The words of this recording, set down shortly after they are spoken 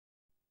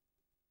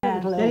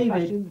little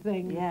old-fashioned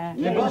thing. Yeah.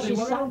 Yeah,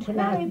 she's such a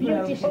nice,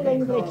 beautiful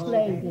English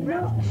lady.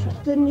 No,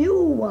 the new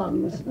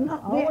ones.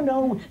 Not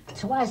No,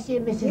 twice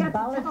your Mrs.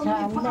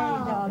 Ballantyne made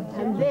on.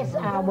 And this,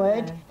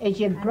 Howard, is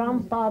your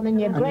grandfather and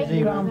your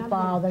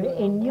great-grandfather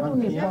in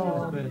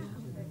uniform.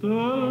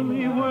 Tell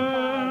me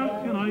where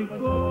can I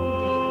go?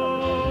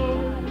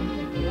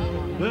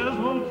 There's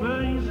no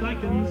place I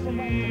can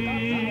see.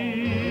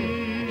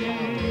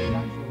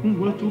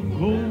 Where to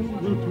go,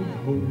 where to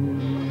go?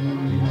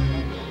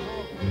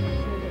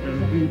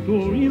 Every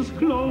door is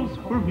closed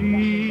for me.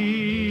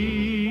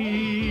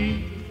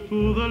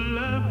 To the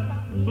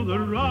left, to the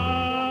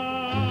right.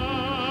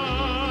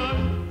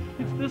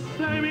 It's the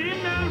same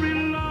in every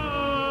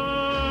love.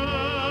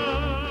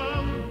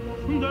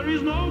 There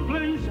is no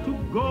place to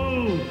go,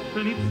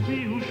 and it's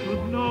me who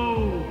should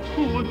know.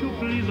 Won't you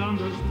please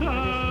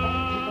understand?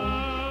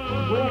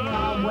 Work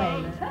our way.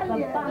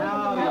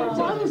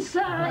 one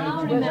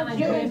side with a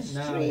good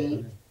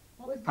street.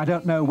 I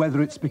don't know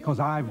whether it's because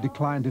I've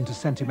declined into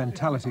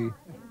sentimentality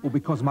or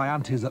because my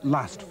aunties at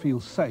last feel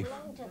safe,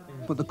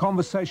 but the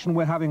conversation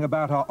we're having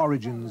about our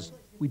origins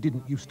we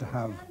didn't used to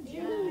have.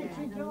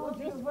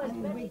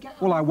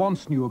 All I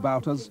once knew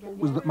about us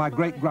was that my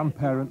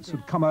great-grandparents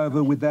had come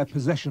over with their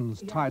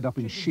possessions tied up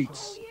in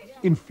sheets,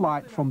 in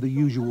flight from the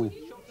usual,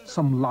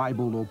 some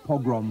libel or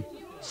pogrom,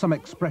 some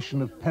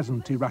expression of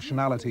peasant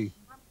irrationality,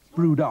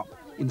 brewed up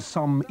in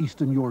some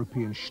Eastern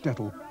European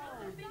shtetl.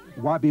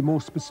 Why be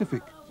more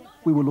specific?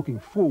 We were looking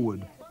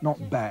forward, not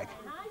back.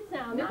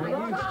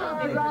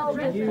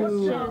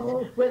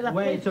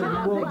 Wait till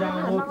you walk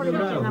down Walker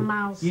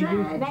Road. You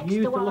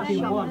used to look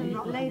in one.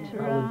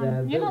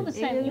 You're not the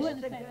same, you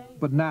weren't the same.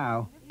 But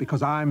now,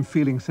 because I'm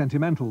feeling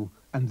sentimental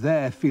and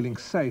they're feeling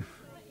safe,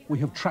 we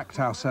have tracked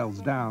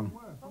ourselves down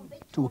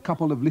to a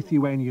couple of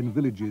Lithuanian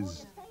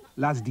villages,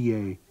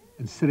 Lazdie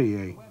and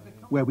Sirie,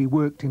 where we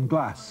worked in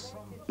glass,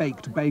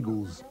 baked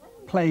bagels,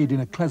 played in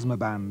a klezmer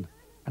band,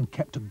 and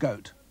kept a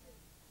goat.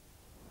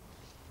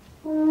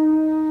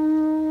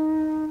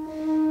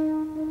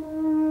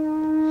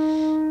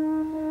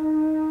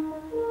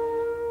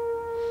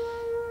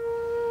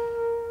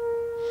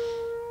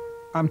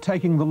 I'm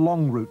taking the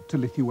long route to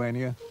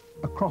Lithuania,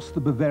 across the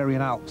Bavarian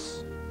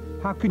Alps.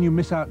 How can you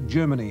miss out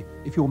Germany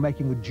if you're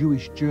making a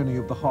Jewish journey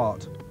of the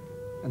heart?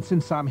 And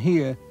since I'm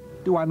here,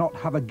 do I not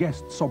have a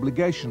guest's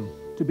obligation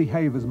to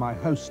behave as my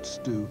hosts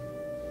do?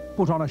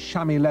 Put on a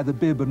chamois leather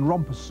bib and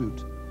romper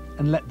suit,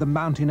 and let the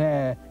mountain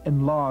air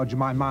enlarge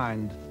my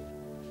mind,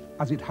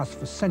 as it has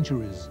for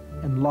centuries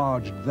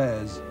enlarged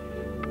theirs.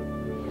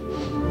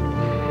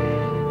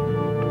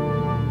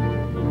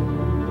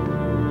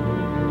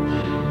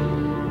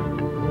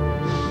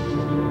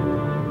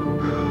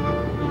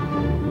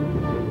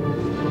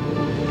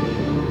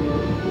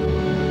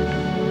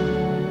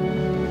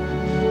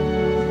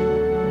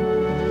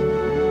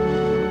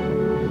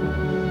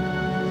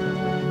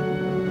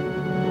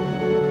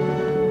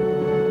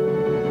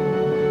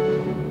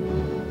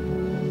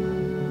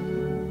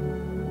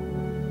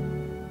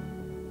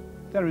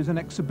 There is an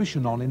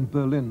exhibition on in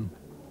Berlin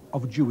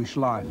of Jewish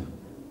life.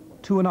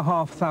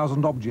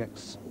 2,500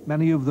 objects,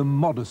 many of them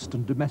modest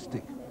and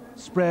domestic,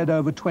 spread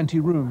over 20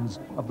 rooms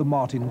of the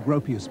Martin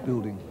Gropius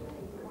building.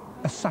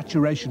 A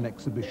saturation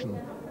exhibition,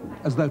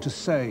 as though to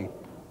say,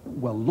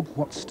 well, look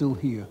what's still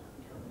here.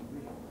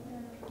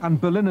 And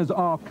Berliners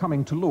are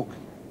coming to look,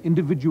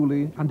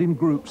 individually and in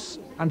groups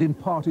and in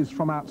parties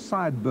from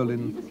outside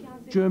Berlin.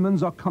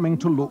 Germans are coming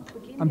to look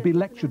and be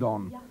lectured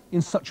on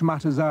in such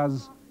matters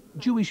as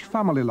Jewish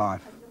family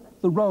life,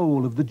 the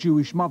role of the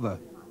Jewish mother,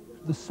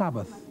 the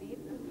Sabbath.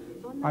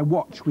 I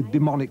watch with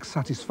demonic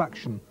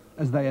satisfaction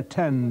as they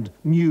attend,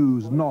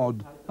 muse,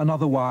 nod, and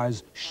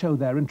otherwise show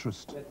their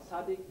interest.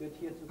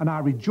 And I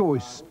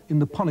rejoice in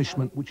the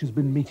punishment which has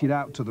been meted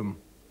out to them,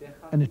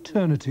 an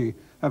eternity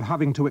of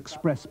having to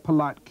express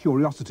polite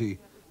curiosity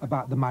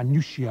about the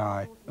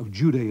minutiae of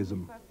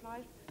Judaism,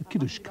 the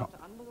Kiddush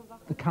cup,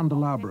 the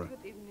candelabra,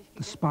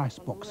 the spice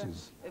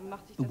boxes,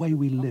 the way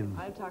we live.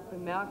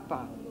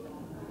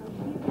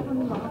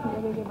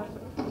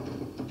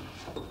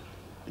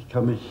 Ich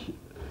kann mich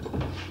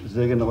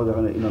sehr genau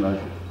daran erinnern,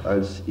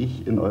 als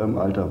ich in eurem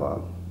Alter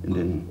war, in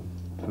den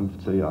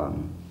 50er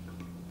Jahren,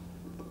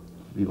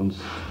 wie uns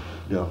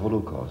der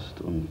Holocaust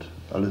und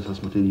alles,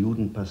 was mit den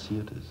Juden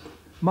passiert ist.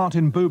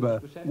 Martin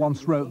Buber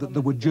once wrote that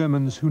there were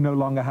Germans who no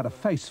longer had a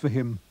face for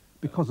him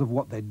because of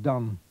what they'd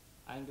done.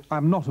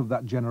 I'm not of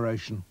that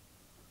generation.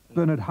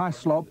 Bernard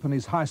Heislop and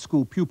his high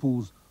school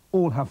pupils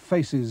all have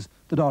faces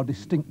that are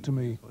distinct to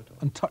me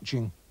and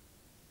touching.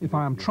 If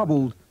I am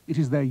troubled, it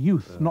is their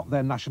youth, not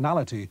their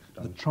nationality,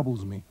 that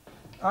troubles me.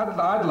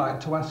 I'd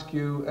like to ask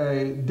you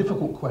a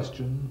difficult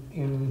question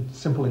in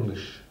simple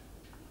English.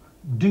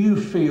 Do you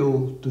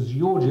feel, does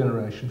your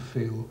generation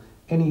feel,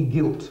 any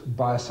guilt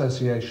by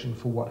association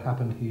for what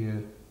happened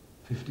here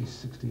 50,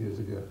 60 years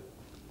ago?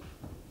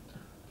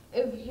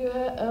 If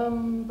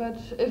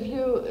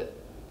you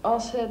are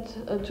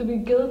said to be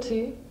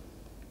guilty,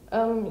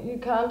 you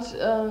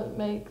can't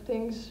make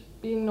things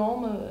be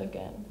normal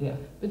again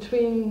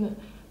between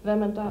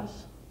them and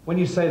us. When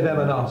you say them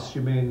and us,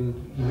 you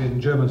mean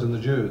Germans and the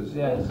Jews?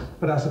 Yes.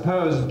 But I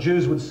suppose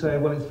Jews would say,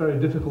 well, it's very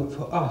difficult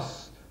for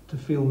us to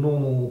feel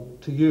normal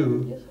to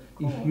you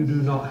if you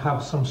do not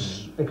have some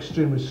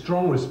extremely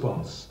strong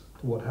response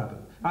to what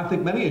happened. I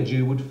think many a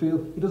Jew would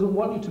feel he doesn't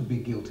want you to be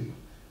guilty,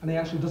 and he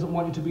actually doesn't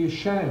want you to be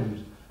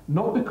ashamed.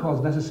 Not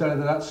because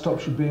necessarily that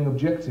stops you being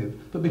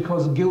objective, but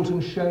because guilt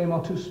and shame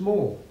are too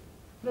small.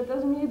 That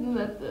doesn't mean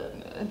that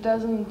it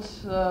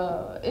doesn't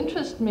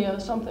interest me or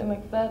something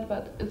like that,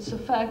 but it's a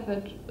fact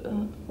that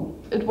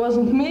it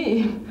wasn't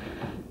me.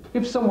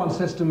 If someone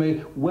says to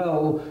me,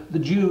 well, the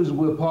Jews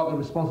were partly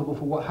responsible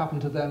for what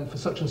happened to them for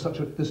such and such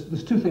a...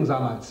 There's two things I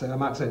might say. I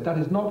might say, that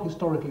is not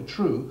historically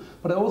true,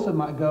 but I also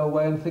might go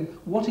away and think,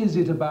 what is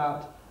it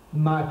about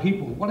my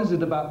people? What is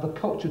it about the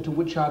culture to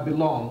which I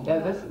belong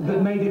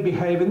that made it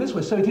behave in this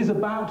way? So it is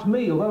about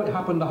me, although it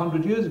happened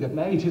 100 years ago.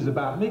 It is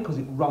about me because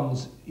it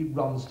runs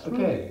through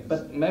me.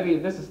 But maybe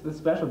this is the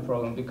special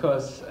problem,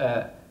 because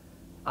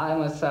I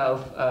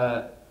myself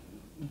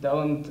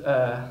don't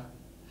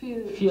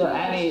feel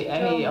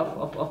any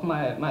of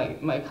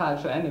my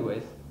culture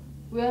anyways.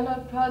 We are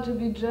not proud to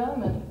be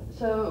German,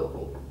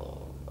 so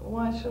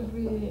why should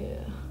we...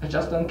 I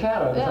just don't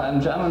care if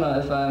I'm German or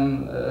if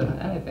I'm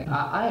anything.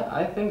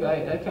 I think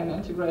I can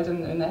integrate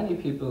in any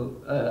people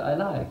I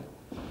like.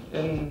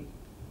 In,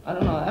 I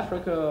don't know,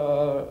 Africa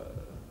or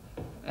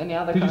any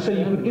other country. Did you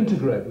say you could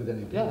integrate with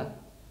anybody? Yeah.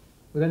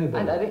 With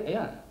anybody? And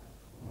yeah.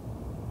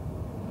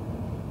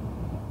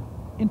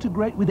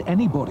 Integrate with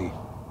anybody?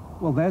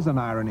 Well, there's an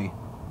irony.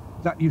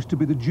 That used to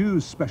be the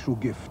Jew's special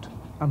gift,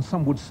 and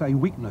some would say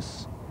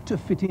weakness, to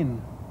fit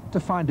in, to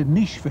find a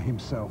niche for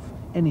himself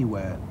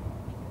anywhere.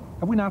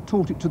 Have we now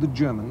taught it to the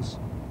Germans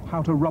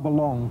how to rub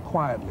along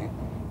quietly?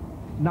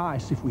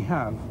 Nice if we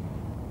have.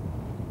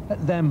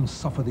 Let them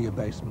suffer the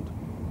abasement.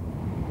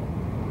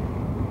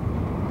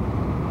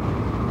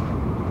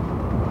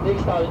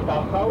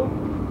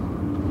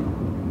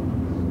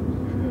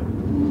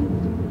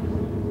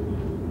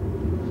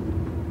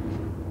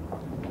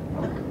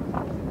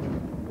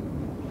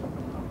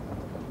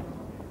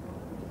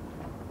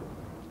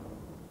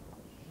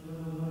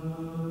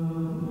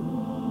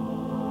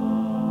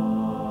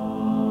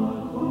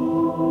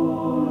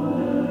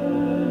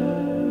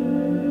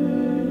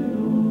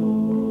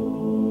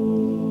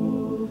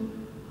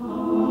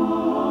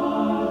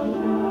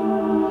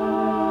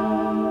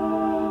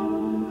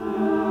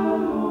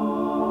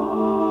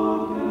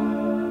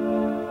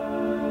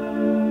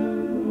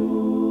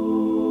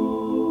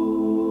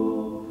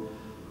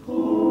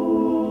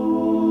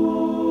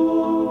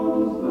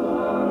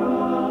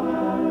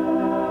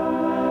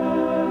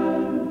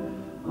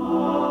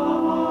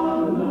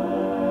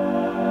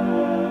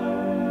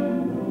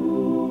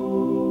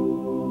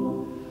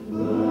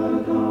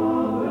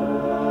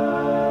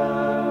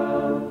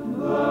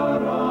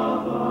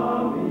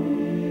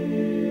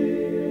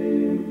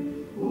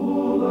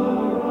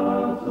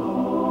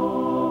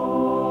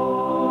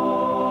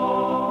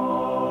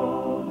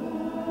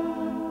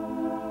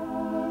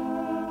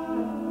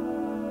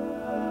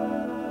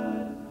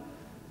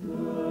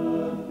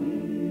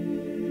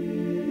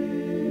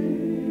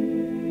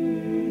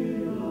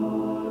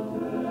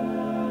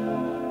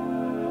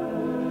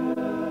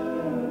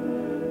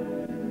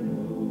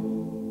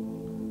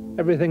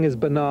 Everything is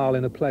banal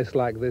in a place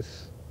like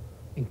this,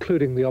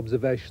 including the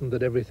observation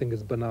that everything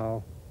is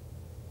banal.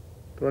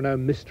 There are no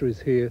mysteries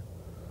here,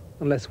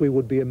 unless we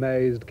would be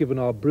amazed, given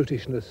our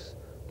brutishness,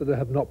 that there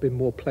have not been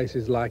more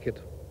places like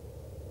it.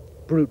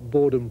 Brute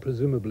boredom,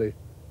 presumably,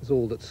 is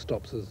all that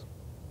stops us.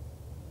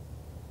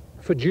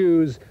 For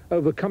Jews,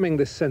 overcoming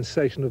this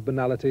sensation of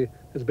banality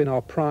has been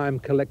our prime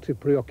collective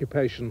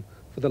preoccupation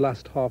for the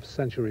last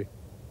half-century.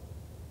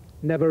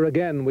 Never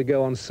again, we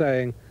go on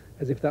saying,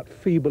 as if that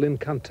feeble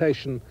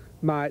incantation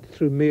might,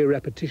 through mere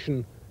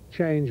repetition,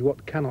 change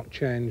what cannot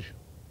change.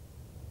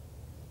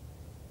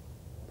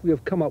 We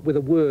have come up with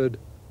a word,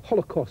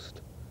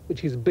 Holocaust,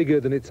 which is bigger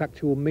than its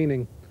actual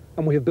meaning,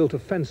 and we have built a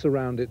fence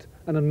around it,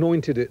 and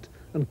anointed it,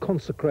 and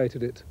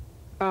consecrated it.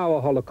 Our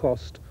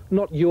Holocaust,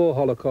 not your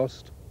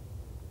Holocaust.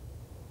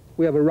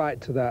 We have a right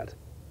to that.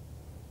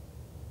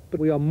 But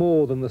we are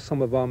more than the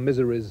sum of our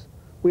miseries.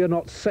 We are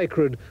not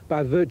sacred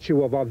by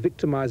virtue of our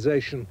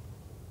victimization.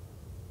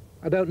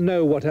 I don't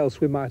know what else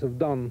we might have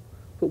done,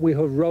 but we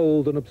have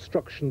rolled an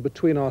obstruction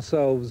between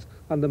ourselves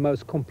and the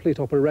most complete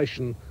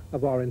operation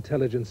of our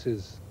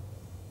intelligences.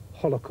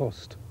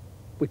 Holocaust.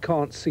 We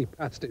can't see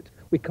past it.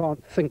 We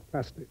can't think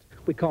past it.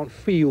 We can't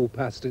feel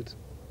past it.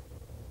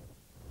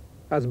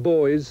 As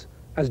boys,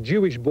 as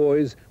Jewish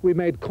boys, we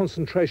made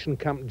concentration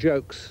camp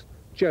jokes.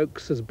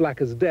 Jokes as black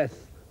as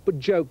death, but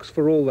jokes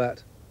for all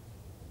that.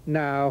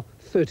 Now,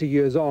 30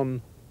 years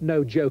on,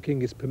 no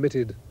joking is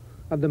permitted,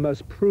 and the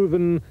most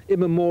proven,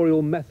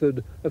 immemorial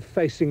method of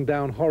facing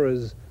down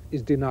horrors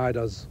is denied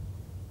us.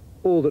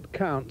 All that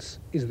counts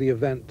is the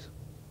event,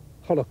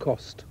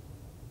 Holocaust.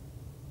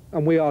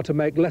 And we are to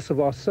make less of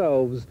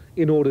ourselves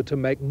in order to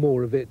make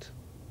more of it.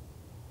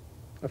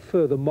 A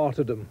further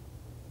martyrdom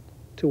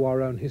to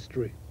our own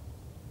history.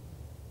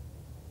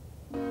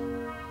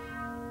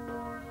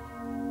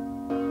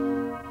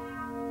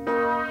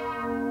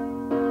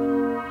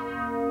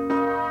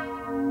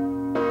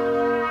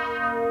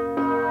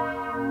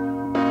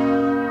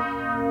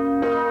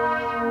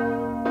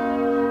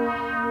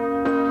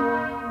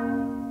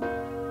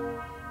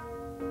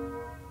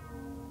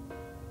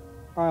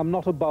 I am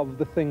not above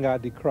the thing I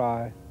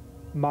decry,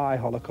 my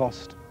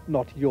Holocaust,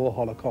 not your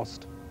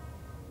Holocaust.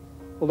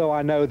 Although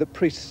I know that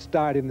priests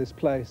died in this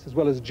place, as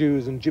well as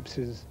Jews and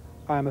gypsies,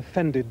 I am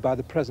offended by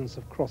the presence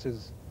of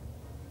crosses.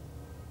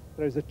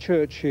 There is a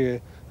church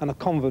here and a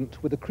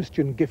convent with a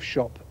Christian gift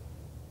shop.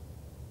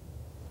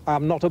 I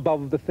am not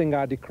above the thing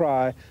I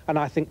decry, and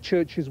I think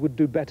churches would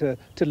do better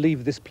to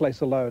leave this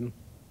place alone.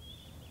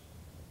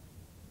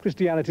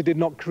 Christianity did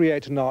not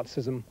create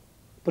Nazism,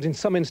 but in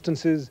some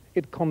instances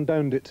it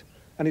condoned it,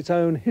 and its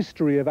own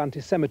history of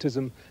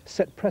anti-Semitism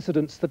set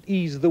precedents that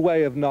eased the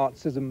way of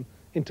Nazism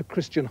into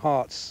Christian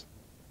hearts.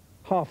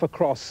 Half a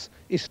cross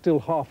is still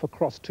half a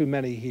cross too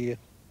many here.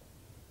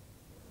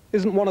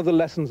 Isn't one of the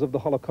lessons of the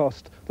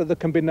Holocaust that there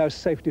can be no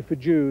safety for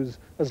Jews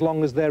as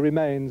long as there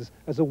remains,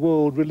 as a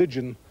world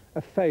religion,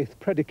 a faith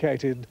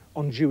predicated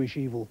on Jewish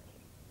evil?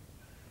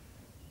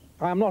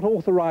 I am not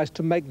authorized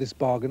to make this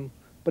bargain,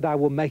 but I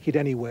will make it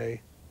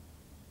anyway.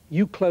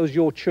 You close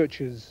your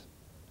churches,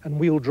 and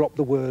we'll drop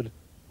the word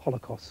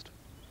Holocaust.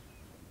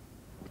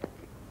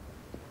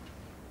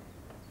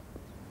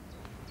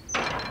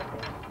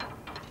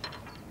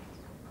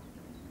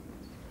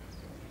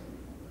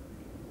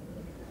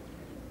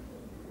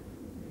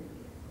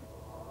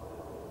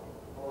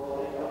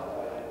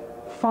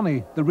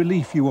 Funny, the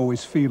relief you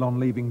always feel on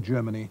leaving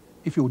Germany,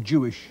 if you're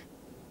Jewish.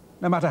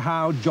 No matter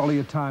how jolly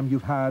a time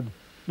you've had,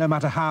 no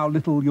matter how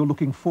little you're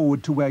looking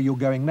forward to where you're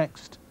going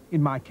next,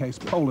 in my case,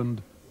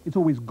 Poland, it's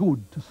always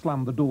good to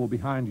slam the door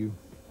behind you.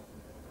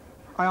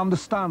 I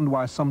understand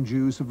why some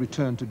Jews have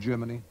returned to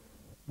Germany.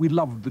 We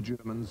loved the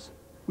Germans.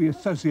 We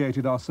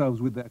associated ourselves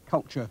with their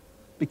culture,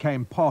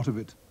 became part of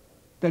it.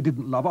 They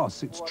didn't love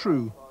us, it's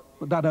true,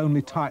 but that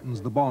only tightens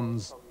the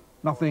bonds.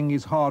 Nothing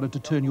is harder to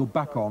turn your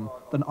back on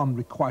than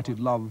unrequited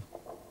love.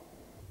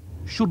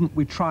 Shouldn't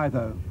we try,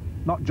 though,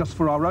 not just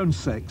for our own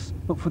sakes,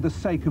 but for the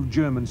sake of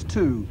Germans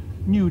too,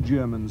 new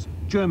Germans,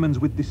 Germans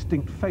with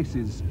distinct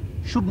faces?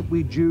 Shouldn't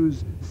we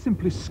Jews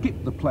simply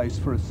skip the place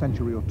for a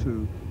century or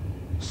two,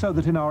 so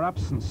that in our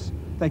absence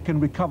they can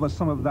recover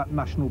some of that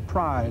national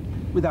pride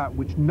without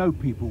which no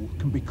people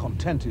can be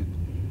contented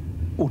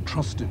or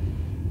trusted?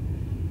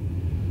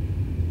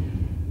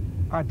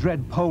 I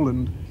dread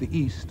Poland, the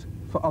East,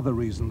 for other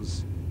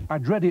reasons. I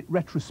dread it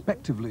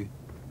retrospectively,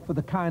 for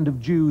the kind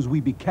of Jews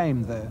we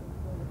became there.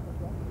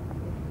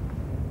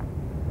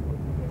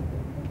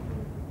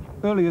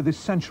 Earlier this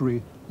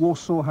century,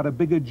 Warsaw had a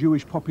bigger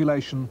Jewish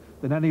population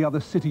than any other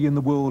city in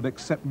the world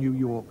except New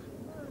York.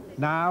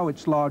 Now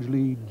it's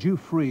largely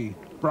Jew-free,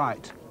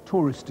 bright,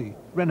 touristy,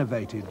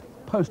 renovated,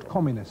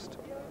 post-communist.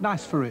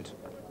 Nice for it.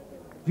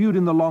 Viewed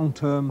in the long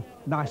term,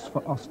 nice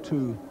for us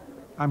too.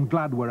 I'm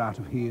glad we're out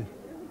of here.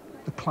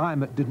 The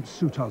climate didn't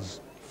suit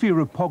us. Fear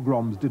of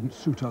pogroms didn't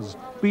suit us.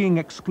 Being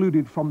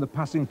excluded from the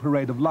passing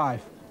parade of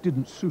life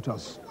didn't suit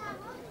us.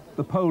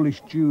 The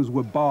Polish Jews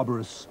were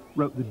barbarous,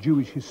 wrote the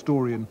Jewish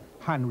historian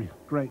Heinrich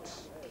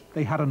Graetz.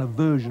 They had an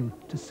aversion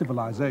to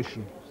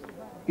civilization.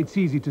 It's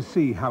easy to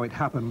see how it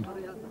happened.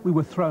 We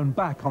were thrown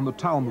back on the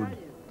Talmud,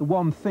 the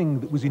one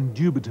thing that was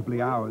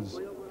indubitably ours,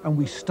 and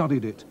we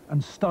studied it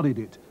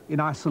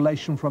in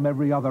isolation from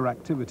every other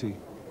activity.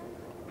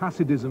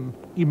 Hasidism,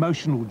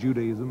 emotional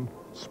Judaism,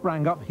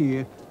 sprang up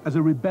here as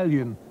a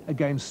rebellion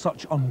against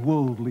such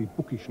unworldly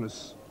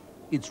bookishness.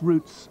 Its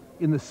roots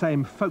in the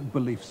same folk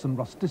beliefs and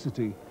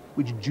rusticity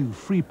which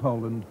Jew-free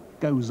Poland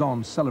goes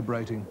on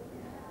celebrating.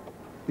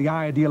 The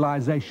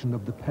idealization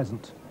of the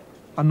peasant.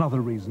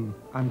 Another reason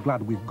I'm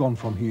glad we've gone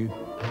from here.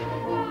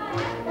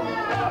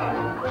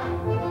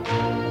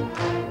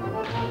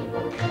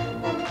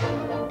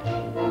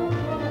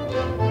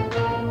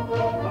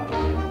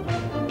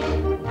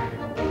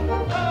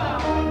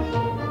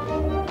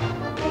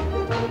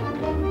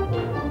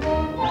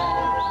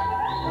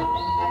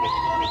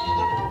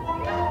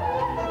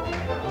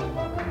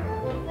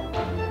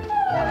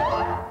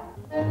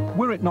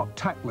 Were it not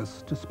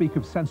tactless to speak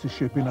of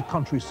censorship in a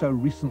country so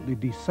recently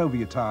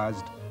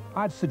de-Sovietized,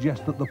 I'd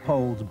suggest that the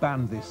Poles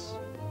ban this.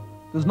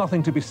 There's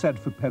nothing to be said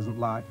for peasant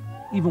life,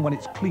 even when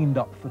it's cleaned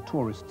up for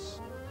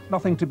tourists.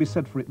 Nothing to be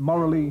said for it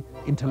morally,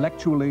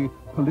 intellectually,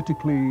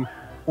 politically,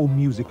 or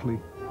musically.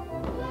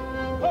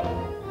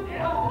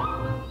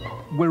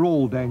 We're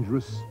all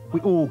dangerous. We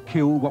all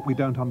kill what we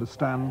don't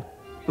understand.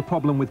 The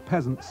problem with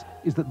peasants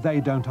is that they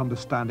don't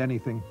understand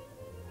anything.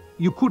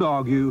 You could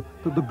argue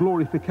that the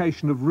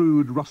glorification of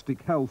rude,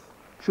 rustic health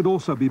should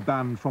also be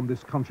banned from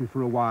this country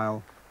for a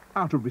while,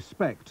 out of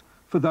respect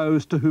for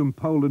those to whom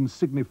Poland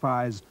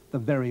signifies the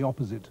very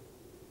opposite.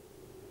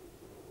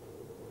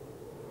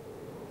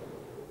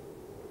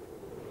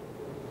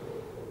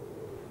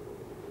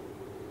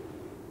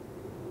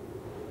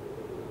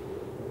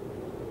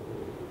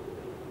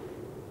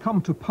 Come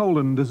to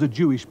Poland as a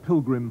Jewish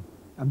pilgrim,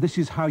 and this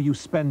is how you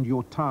spend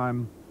your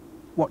time,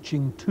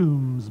 watching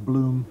tombs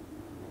bloom.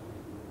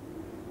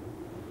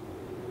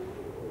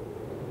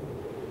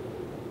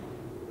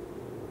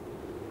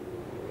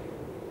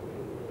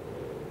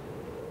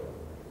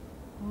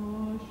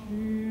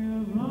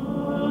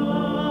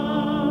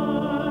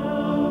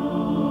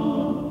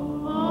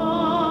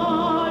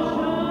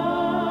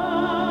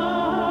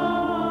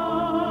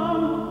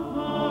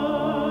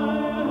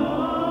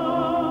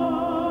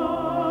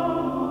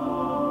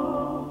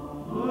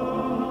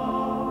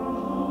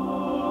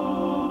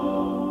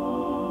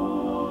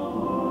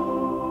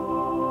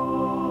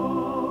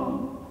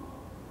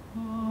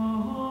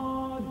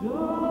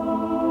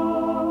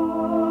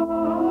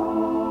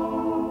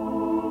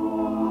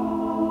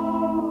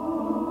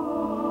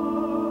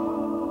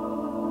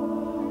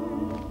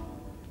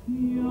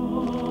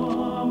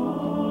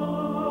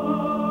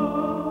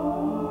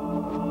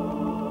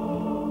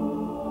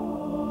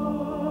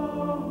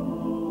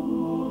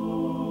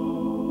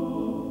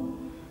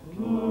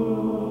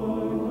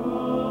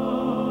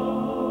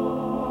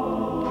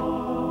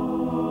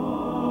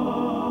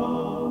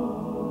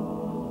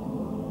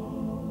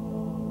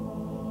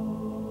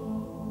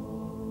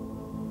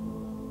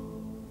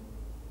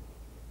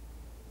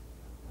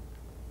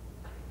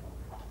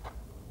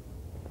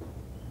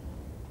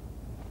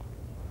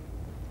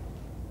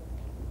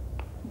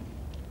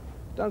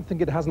 don't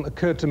think it hasn't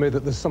occurred to me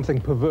that there's something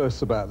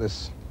perverse about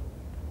this.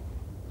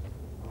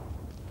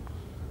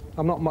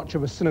 I'm not much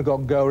of a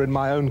synagogue goer in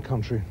my own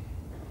country.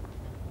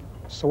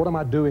 So what am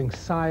I doing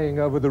sighing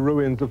over the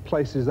ruins of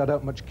places I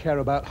don't much care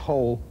about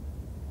whole?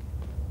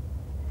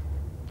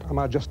 Am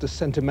I just a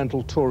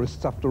sentimental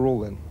tourist after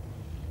all then?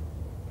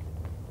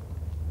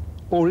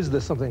 Or is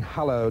there something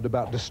hallowed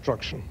about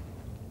destruction?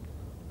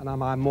 And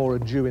am I more a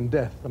Jew in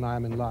death than I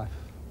am in life?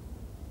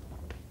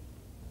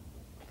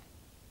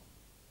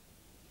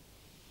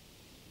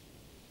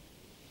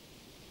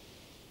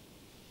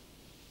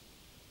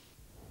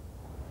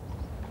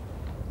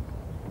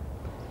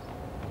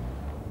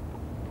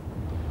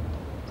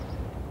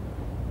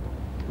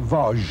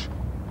 Woj,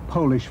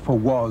 Polish for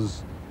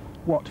was.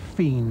 What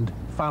fiend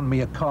found me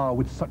a car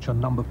with such a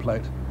number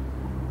plate?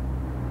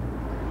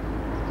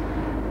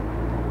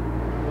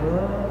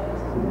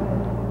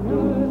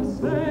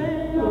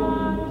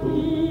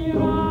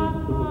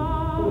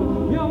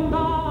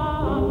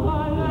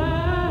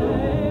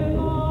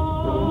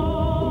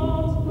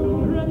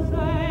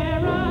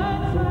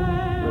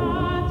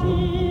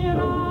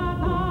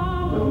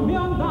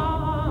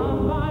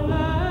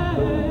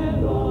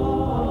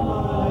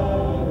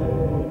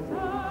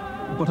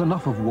 But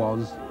enough of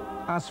was.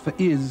 As for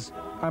is,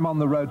 I'm on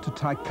the road to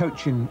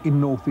Jacobson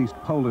in northeast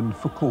Poland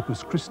for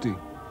Corpus Christi.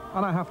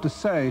 And I have to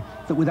say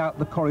that without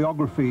the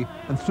choreography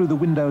and through the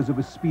windows of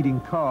a speeding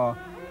car,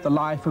 the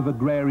life of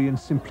agrarian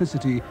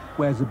simplicity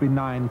wears a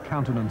benign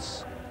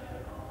countenance.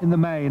 In the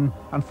main,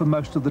 and for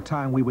most of the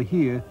time we were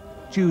here,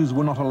 Jews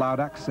were not allowed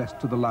access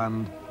to the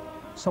land.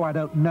 So I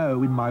don't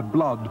know in my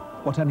blood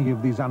what any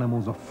of these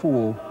animals are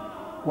for,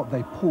 what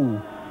they pull,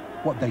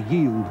 what they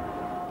yield,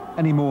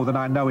 any more than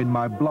I know in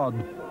my blood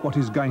what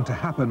is going to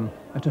happen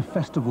at a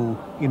festival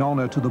in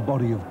honor to the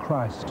body of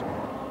Christ.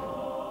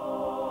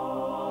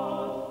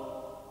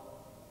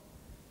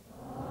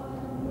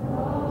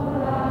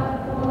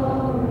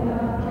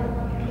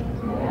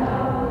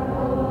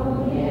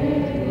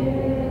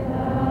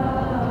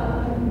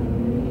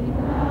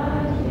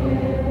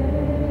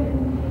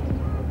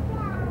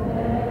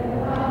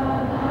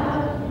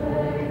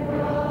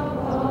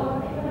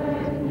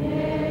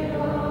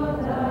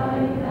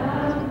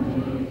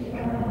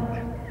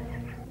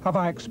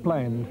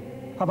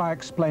 Have I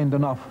explained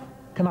enough?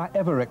 Can I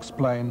ever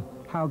explain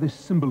how this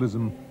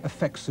symbolism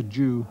affects a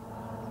Jew?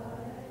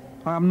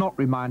 I am not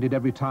reminded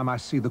every time I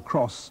see the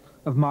cross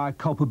of my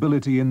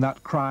culpability in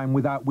that crime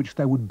without which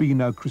there would be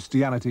no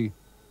Christianity.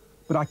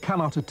 But I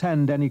cannot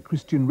attend any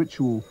Christian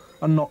ritual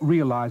and not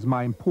realize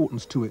my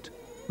importance to it,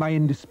 my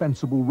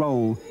indispensable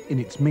role in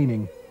its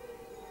meaning.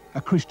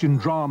 A Christian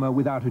drama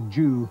without a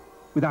Jew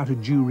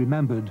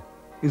remembered,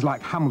 is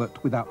like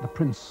Hamlet without the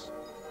prince.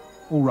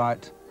 All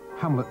right,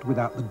 Hamlet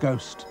without the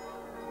ghost.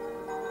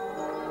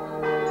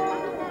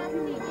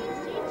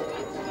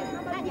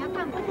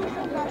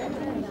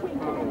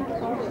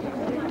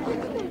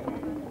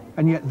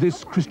 And yet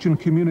this Christian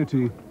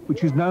community,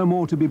 which is no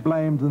more to be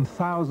blamed than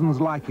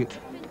thousands like it,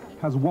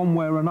 has one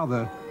way or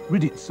another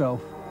rid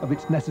itself of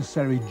its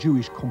necessary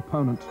Jewish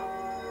component.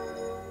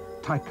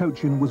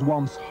 Jacobson was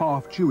once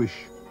half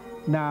Jewish.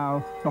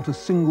 Now, not a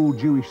single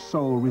Jewish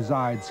soul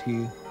resides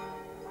here.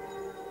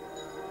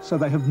 So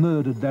they have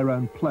murdered their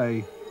own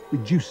play,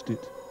 reduced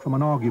it from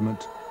an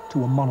argument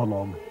to a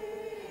monologue.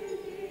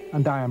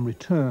 And I am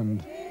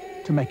returned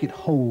to make it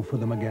whole for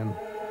them again.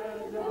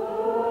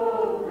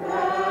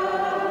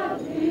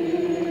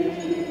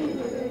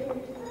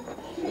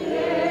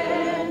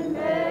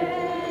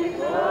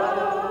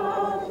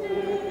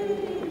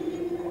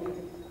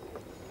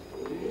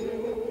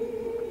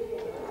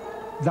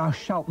 Thou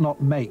shalt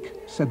not make,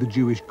 said the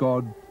Jewish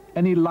God,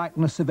 any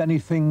likeness of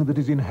anything that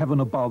is in heaven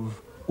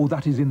above, or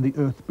that is in the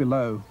earth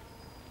below.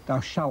 Thou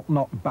shalt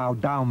not bow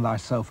down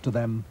thyself to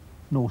them,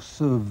 nor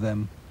serve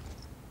them.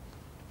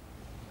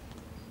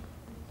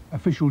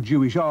 Official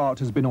Jewish art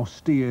has been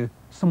austere,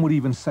 some would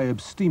even say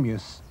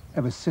abstemious,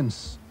 ever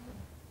since.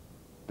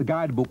 The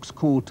guidebooks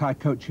call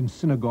Jacobson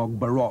Synagogue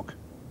Baroque,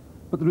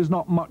 but there is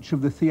not much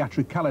of the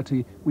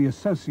theatricality we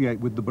associate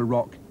with the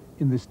Baroque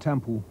in this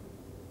temple.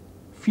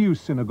 Few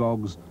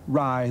synagogues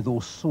writhe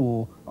or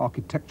soar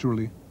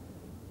architecturally,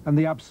 and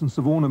the absence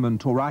of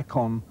ornament or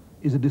icon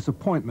is a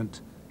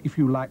disappointment if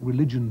you like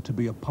religion to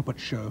be a puppet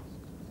show.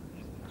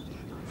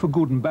 For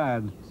good and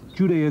bad,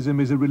 Judaism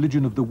is a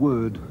religion of the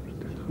word.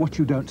 What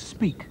you don't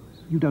speak,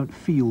 you don't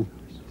feel.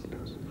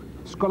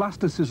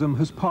 Scholasticism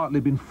has partly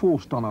been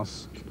forced on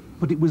us,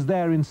 but it was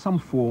there in some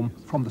form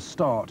from the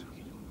start,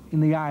 in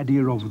the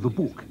idea of the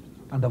book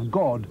and of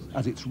God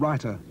as its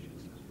writer.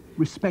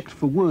 Respect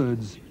for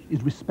words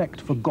is respect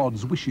for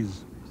God's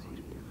wishes.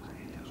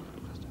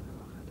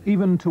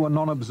 Even to a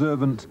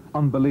non-observant,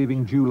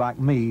 unbelieving Jew like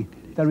me,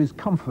 there is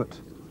comfort,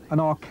 an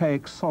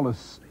archaic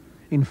solace,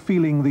 in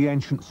feeling the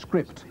ancient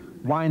script,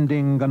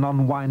 winding and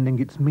unwinding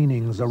its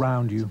meanings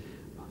around you.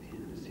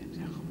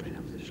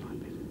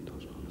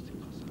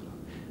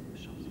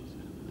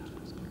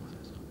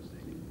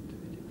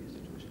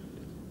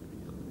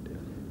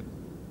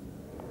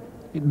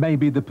 It may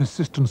be the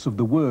persistence of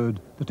the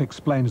word that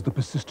explains the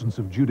persistence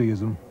of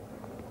Judaism.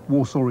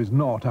 Warsaw is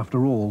not,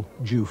 after all,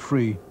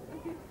 Jew-free.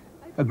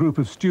 A group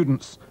of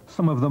students,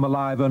 some of them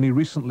alive only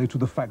recently to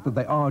the fact that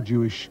they are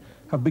Jewish,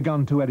 have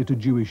begun to edit a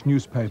Jewish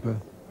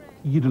newspaper,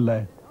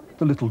 Yidele,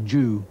 the little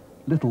Jew,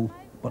 little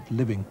but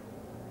living.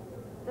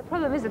 The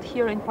problem is that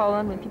here in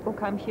Poland, when people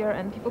come here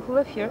and people who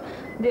live here,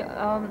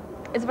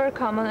 it's very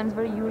common and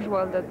very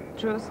usual that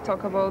Jews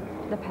talk about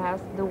the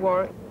past, the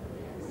war.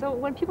 So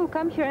when people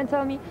come here and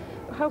tell me,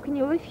 how can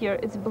you live here?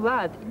 It's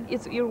blood.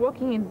 You're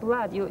walking in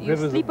blood. You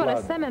sleep on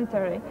a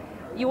cemetery.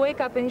 You wake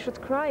up and you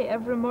should cry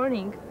every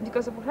morning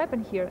because of what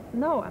happened here.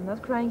 No, I'm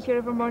not crying here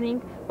every morning.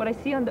 What I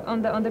see on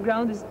the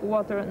ground is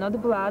water, not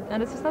blood.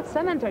 And it's not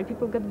cemetery.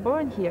 People get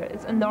born here.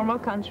 It's a normal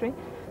country.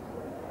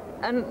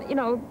 And, you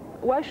know,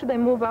 why should I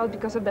move out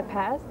because of the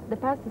past? The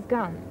past is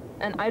gone.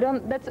 And I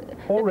don't, that's...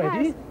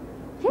 Already?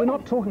 We're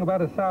not talking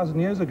about 1,000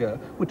 years ago.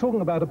 We're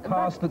talking about a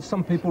past that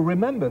some people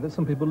remember, that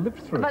some people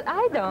lived through. But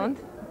I don't.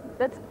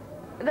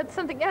 That's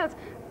something else.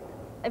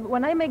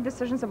 When I make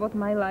decisions about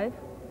my life,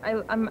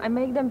 I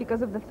make them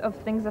because of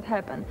things that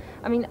happen.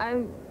 I mean,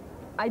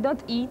 I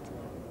don't eat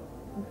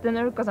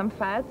dinner because I'm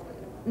fat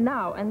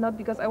now, and not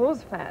because I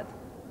was fat.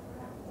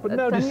 But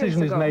no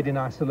decision is made in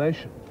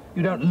isolation.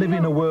 You don't live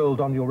in a world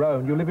on your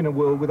own. You live in a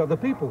world with other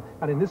people.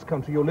 And in this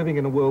country, you're living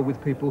in a world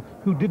with people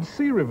who did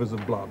see rivers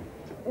of blood.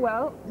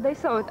 Well, they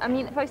saw it. I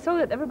mean, if I saw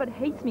that everybody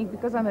hates me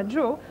because I'm a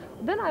Jew,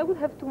 then I would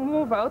have to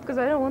move out because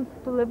I don't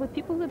want to live with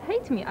people that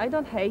hate me. I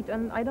don't hate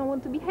and I don't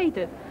want to be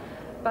hated.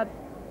 But,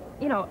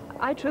 you know,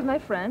 I choose my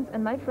friends,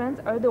 and my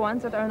friends are the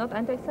ones that are not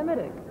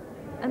anti-Semitic.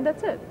 And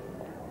that's it.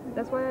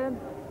 That's why,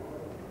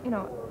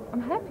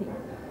 I'm happy.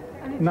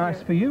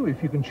 Nice for you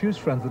if you can choose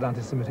friends that are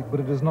anti-Semitic, but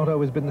it has not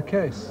always been the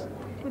case.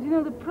 But you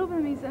know, the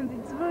problem is, and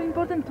it's very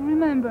important to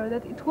remember,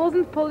 that it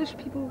wasn't Polish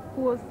people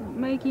who was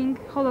making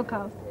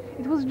Holocaust.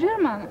 It was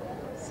German.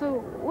 So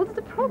what's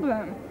the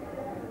problem?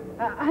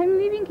 I'm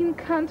living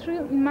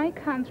in my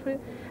country,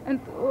 and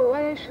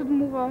why I should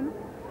move on?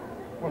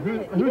 Well,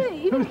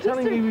 who's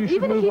telling you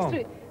should move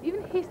on?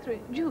 Even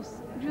history,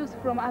 Jews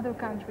from other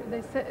countries,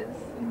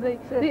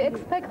 they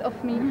expect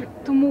of me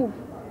to move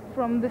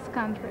from this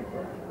country.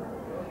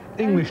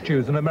 English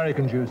Jews and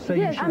American Jews say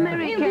yes, you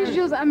should. English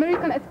Jews,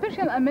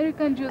 especially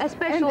American Jews,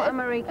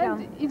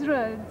 and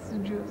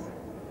Israel's Jews,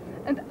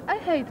 and I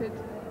hate it.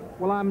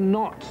 Well, I'm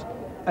not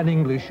an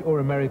English or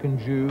American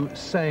Jew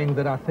saying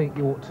that I think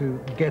you ought to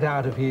get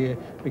out of here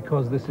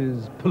because this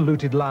is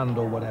polluted land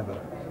or whatever.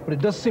 But it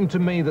does seem to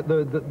me that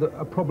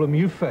a problem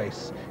you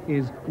face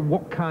is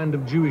what kind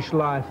of Jewish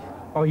life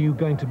are you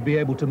going to be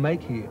able to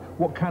make here?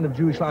 What kind of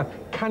Jewish life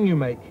can you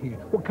make here?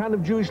 What kind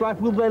of Jewish life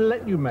will they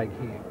let you make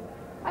here?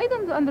 I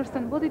don't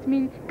understand what it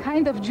means,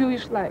 kind of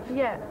Jewish life.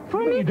 Yeah.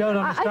 For me, you don't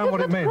understand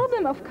what it means. I have no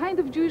problem of kind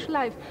of Jewish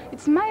life.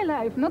 It's my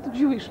life, not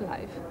Jewish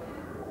life.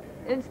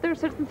 There are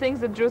certain things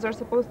that Jews are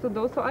supposed to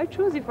do, so I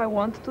choose if I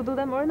want to do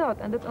them or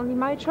not, and that's only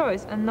my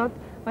choice and not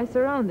my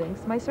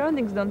surroundings. My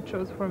surroundings don't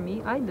choose for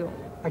me, I do.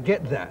 I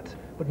get that,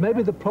 but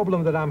maybe the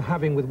problem that I'm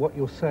having with what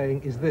you're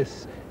saying is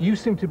this. You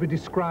seem to be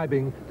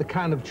describing the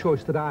kind of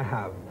choice that I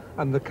have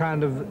and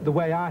the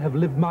way I have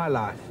lived my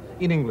life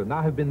in England.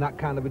 I have been that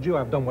kind of a Jew.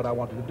 I've done what I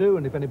wanted to do,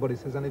 and if anybody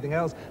says anything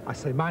else, I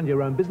say, mind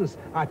your own business.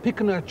 I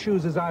pick and I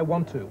choose as I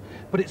want to.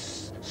 But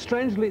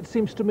strangely, it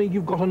seems to me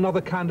you've got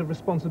another kind of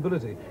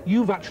responsibility.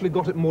 You've actually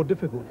got it more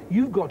difficult.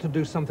 You've got to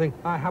do something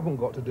I haven't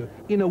got to do.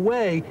 In a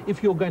way,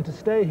 if you're going to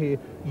stay here,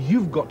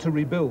 you've got to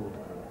rebuild.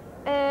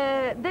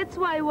 That's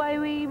why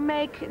we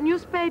make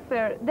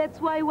newspaper. That's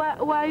why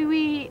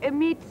we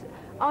meet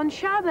on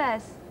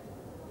Shabbos.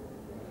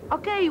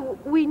 Okay,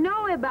 we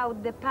know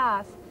about the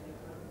past,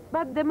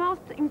 but the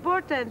most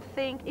important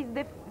thing is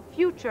the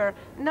future,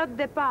 not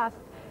the past.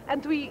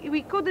 And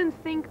we couldn't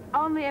think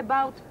only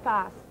about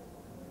past.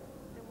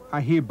 I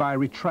hereby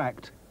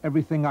retract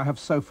everything I have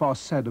so far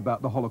said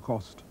about the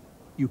Holocaust.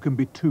 You can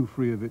be too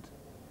free of it.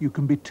 You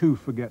can be too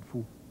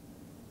forgetful.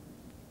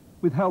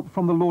 With help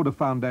from the Lauder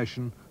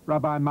Foundation,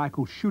 Rabbi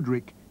Michael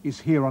Shudrick is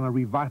here on a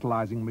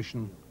revitalizing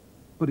mission.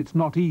 But it's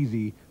not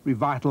easy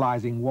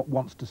revitalizing what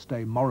wants to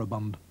stay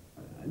moribund.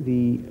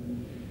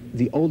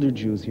 The older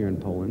Jews here in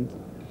Poland,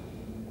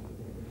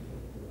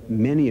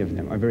 many of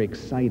them are very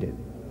excited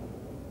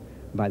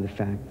by the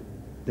fact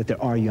that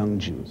there are young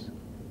Jews.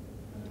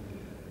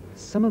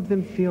 Some of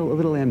them feel a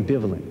little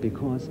ambivalent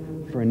because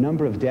for a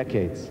number of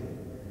decades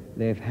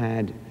they've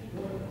had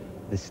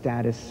the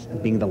status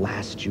of being the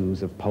last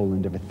Jews of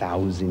Poland of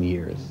 1,000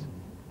 years.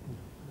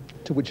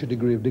 To which a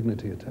degree of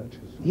dignity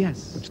attaches.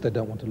 Yes. Which they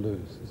don't want to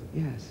lose. Is it?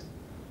 Yes.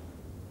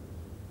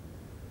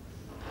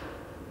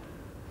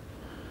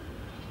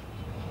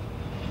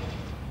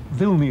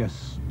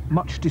 Vilnius,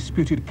 much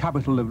disputed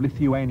capital of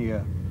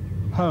Lithuania.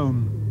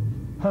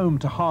 Home. Home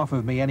to half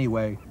of me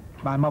anyway.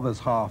 My mother's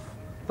half.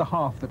 The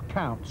half that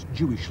counts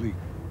Jewishly.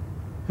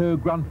 Her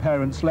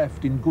grandparents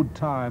left in good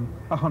time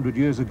 100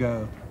 years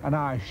ago, and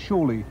I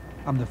surely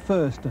am the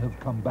first to have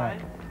come back.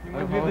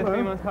 We've been the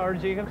famous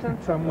Howard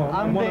Jacobson. Someone.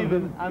 I'm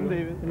David. I'm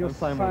David. You're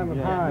Simon.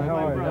 Yeah. Hi, how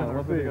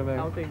are you? you?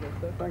 I'll take this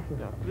stuff. Thank you.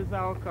 Yeah. This is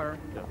our car.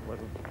 Yeah,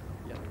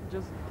 Yeah.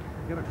 Just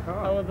get a car.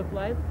 how was the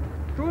flight?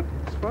 Good,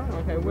 it's fine.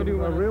 Okay, what do you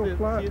want? A real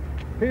flight.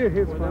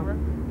 Here's whatever.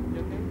 fine.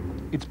 You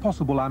okay? It's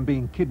possible I'm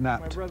being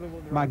kidnapped.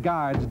 My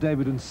guides,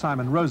 David and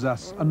Simon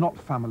Rosas, are not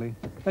family.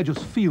 They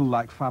just feel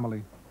like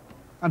family.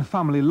 And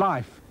family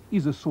life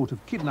is a sort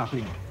of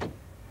kidnapping.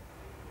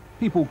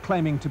 People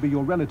claiming to be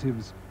your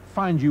relatives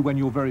find you when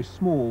you're very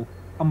small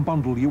and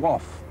bundle you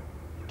off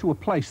to a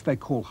place they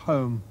call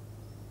home.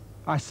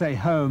 I say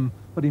home,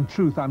 but in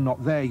truth I'm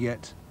not there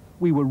yet.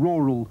 We were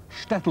rural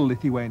shtetl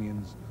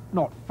Lithuanians,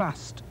 not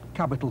fast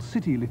capital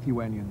city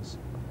Lithuanians.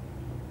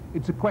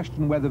 It's a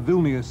question whether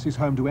Vilnius is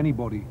home to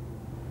anybody.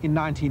 In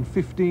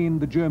 1915,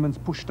 the Germans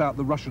pushed out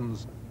the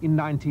Russians. In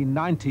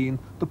 1919,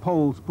 the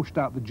Poles pushed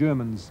out the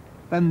Germans.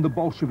 Then the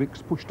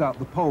Bolsheviks pushed out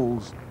the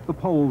Poles, the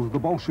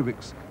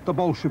Bolsheviks, the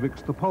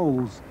Bolsheviks, the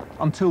Poles,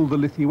 until the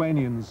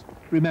Lithuanians,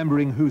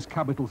 remembering whose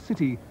capital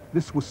city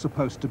this was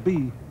supposed to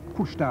be,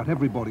 pushed out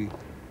everybody.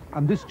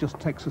 And this just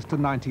takes us to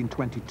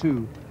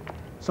 1922.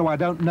 So I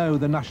don't know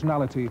the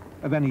nationality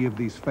of any of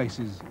these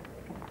faces.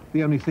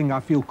 The only thing I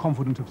feel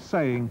confident of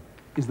saying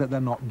is that they're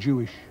not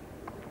Jewish.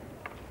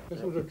 This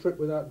was a trip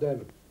without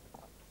David.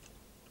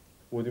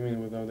 What do you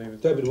mean without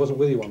David? David wasn't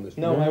with you on this.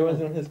 No, I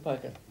was in his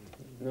pocket.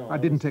 No, I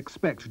didn't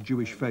expect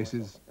Jewish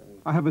faces.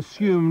 I have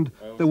assumed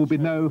there will be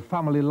no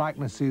family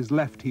likenesses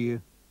left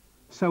here.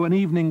 So an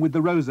evening with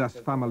the Rosas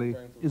family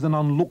is an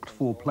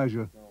unlooked-for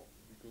pleasure,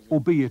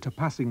 albeit a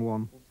passing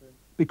one,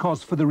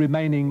 because for the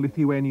remaining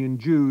Lithuanian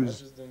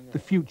Jews, the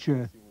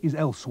future is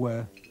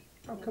elsewhere.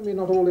 How come you're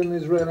not all in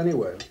Israel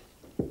anyway?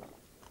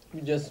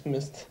 We just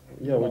missed.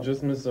 Yeah, we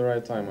just missed the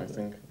right time, I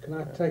think. Can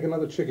I take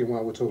another chicken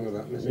while we're talking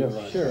about missing the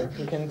right Sure, time?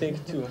 you can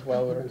take two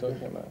while we're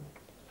talking about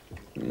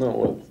it. No,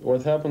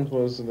 what happened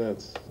was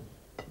that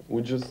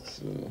we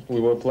just, we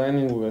were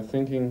planning, we were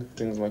thinking,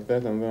 things like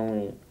that, and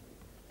then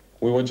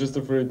we were just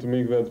afraid to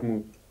make that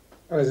move.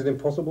 Oh, is it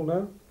impossible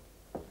now?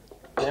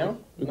 Now?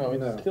 No,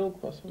 it's still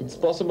possible. It's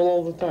possible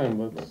all the time,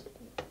 but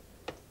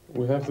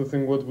we have to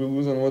think what we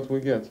lose and what we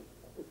get.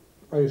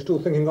 Are you still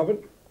thinking of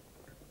it?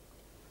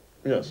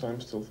 Yes, I'm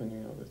still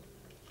thinking of it.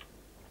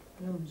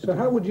 So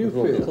how would you It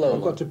will be feel? close.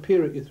 I've got to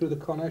peer at you through the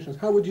carnations.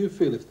 How would you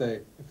feel if they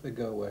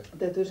go away?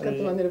 Kaip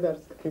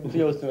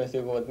jaustumės,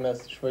 jeigu vat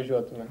mes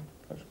išvažiuotume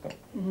kažko?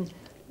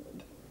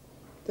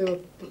 Tai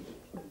vat,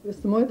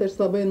 visumoje tai aš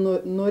labai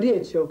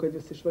norėčiau, kad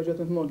jūs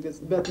išvažiuotumėt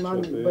mokytis, bet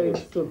man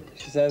baisu.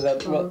 She said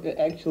that, well,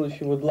 actually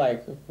she would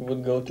like if we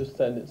would go to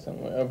study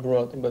somewhere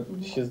abroad, but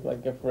she's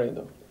like afraid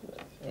of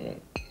that. I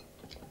mean,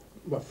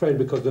 Afraid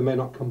because they may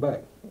not come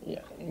back. yeah,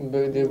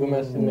 bet jeigu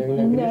mes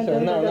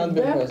negrįžtume, no, not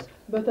because,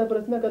 Bet ta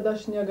prasme, kad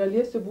aš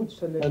negalėsiu būti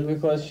šalia. but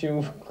because she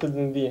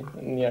couldn't be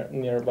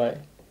nearby.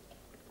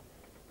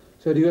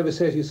 So do you ever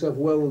say to yourself,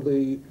 well,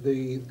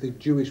 the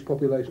Jewish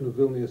population of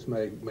Vilnius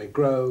may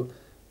grow,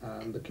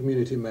 and the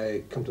community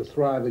may come to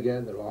thrive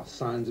again, there are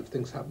signs of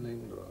things happening?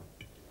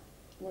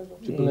 Do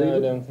you believe No, I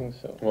it? don't think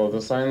so. Well,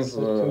 the signs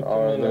are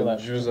many that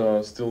left. Jews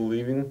are still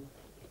living.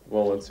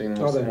 Well, let's say in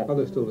Are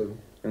they still living?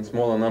 in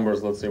smaller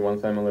numbers, let's say one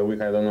family a week,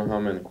 I don't know how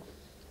many.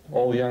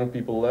 All young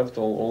people left,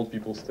 all old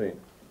people stay.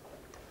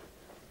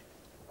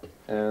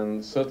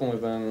 And certainly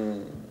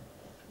then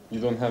you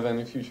don't have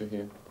any future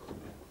here.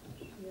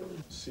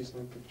 See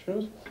some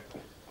pictures?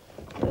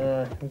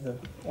 The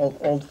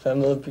old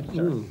family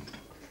picture.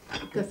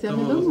 Kas jam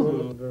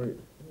įdomu? Very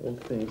old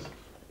things.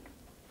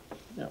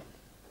 Yeah,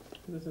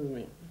 this is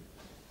me.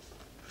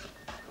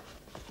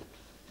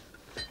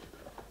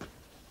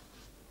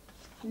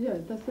 Ja,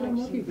 tas yra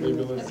Maybe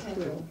mokykla. let's-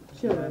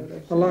 Čia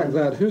yra. I like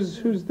that.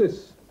 Who's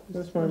this?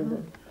 That's my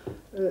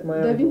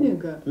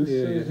Davininka. Who's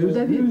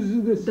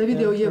this?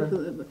 Davidai, jau jie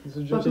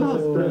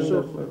paklausk,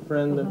 prašau.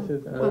 Friend of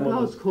his.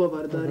 Paklausk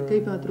Hovardą, ar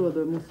kaip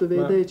atrodo mūsų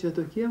veidai čia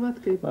tokie, vat,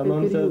 kaip My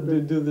mom ir said,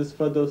 jų. do these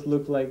photos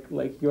look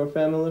like your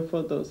family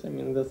photos? I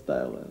mean, the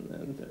style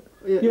and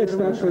Yes,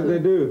 actually they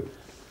do.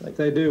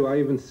 They do. I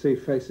even see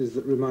faces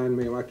that remind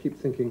me. I keep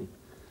thinking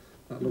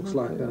that looks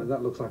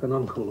like an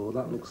uncle, or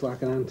that looks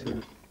like an auntie.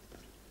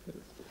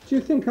 Do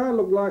you think I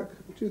look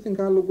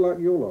like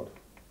your lot?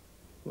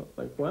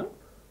 Like what?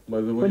 By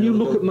the way, When you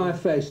look at my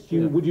face,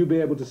 would you be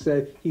able to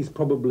say he's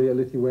probably a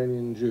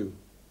Lithuanian Jew?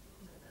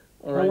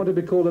 All I right. want to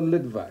be called a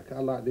Litvak. I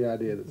like the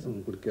idea that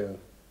someone would go,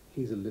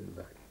 he's a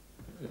Litvak.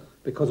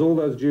 Because all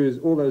those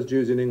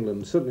Jews in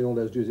England, certainly all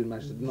those Jews in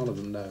Manchester, none of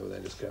them know. They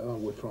just go, oh,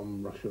 we're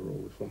from Russia or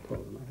we're from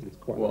Poland. I think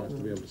it's quite nice to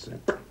be able to say.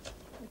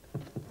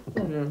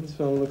 Yeah, this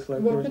one looks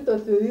like Va yours.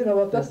 kitas yra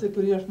va tas, į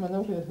kurį aš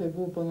manau, kad jisai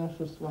buvo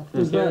panašus. Va.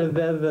 Is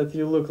that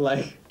you look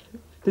like?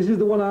 This is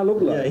the one I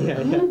look like?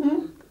 Yeah.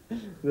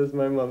 That's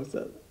my mom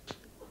said.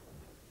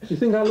 You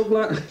think I look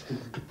like...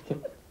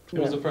 He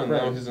was a friend,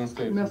 now he's on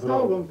stage. Mes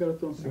augom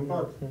kartu.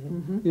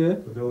 Yeah?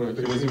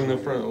 He was even a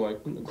friend,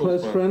 like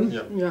Close friend?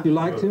 Yeah. You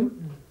liked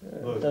him?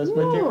 That's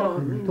my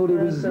Thought he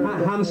was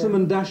handsome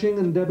and dashing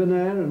and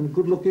debonair and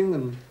good looking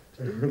and...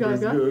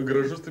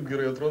 Gražus, taip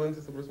gerai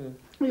atrodantis, ta prasme.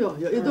 Jo,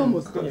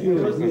 įdomus.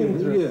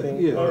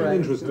 Yeah,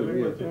 interesting,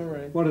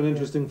 yeah. What an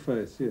interesting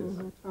face, yes.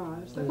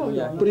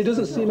 But he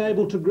doesn't seem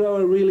able to grow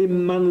a really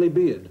manly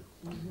beard.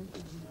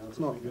 It's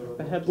not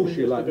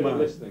bushy like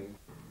mine.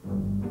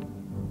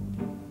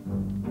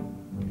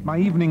 My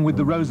evening with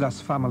the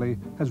Rosas family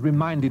has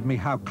reminded me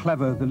how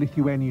clever the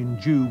Lithuanian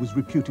Jew was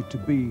reputed to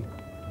be,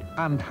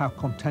 and how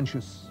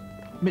contentious.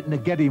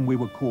 Mitnagedim we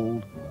were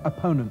called,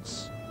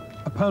 opponents.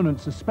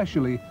 Opponents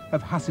especially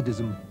of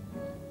Hasidism.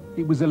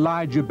 It was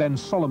Elijah ben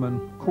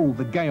Solomon, called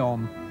the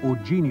Gaon, or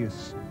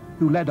genius,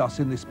 who led us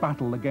in this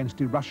battle against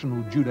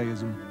irrational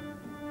Judaism.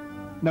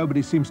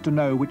 Nobody seems to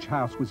know which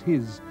house was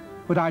his,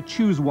 but I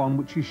choose one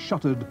which is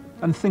shuttered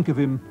and think of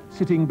him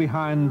sitting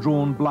behind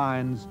drawn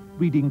blinds,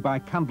 reading by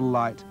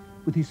candlelight,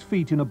 with his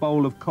feet in a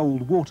bowl of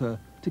cold water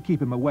to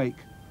keep him awake,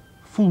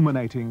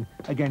 fulminating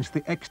against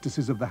the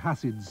ecstasies of the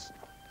Hasids,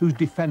 whose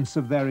defense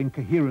of their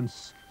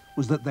incoherence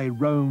was that they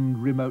roamed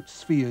remote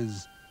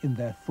spheres in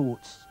their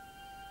thoughts.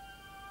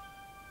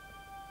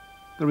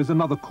 There is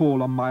another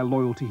call on my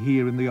loyalty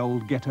here in the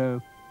old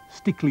ghetto,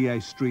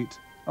 Stiklier Street,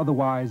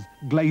 otherwise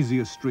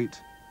Glazier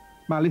Street.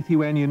 My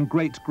Lithuanian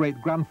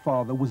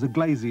great-great-grandfather was a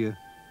glazier.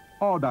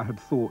 Odd, I had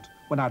thought,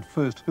 when I'd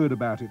first heard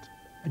about it.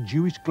 A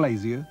Jewish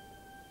glazier?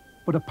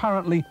 But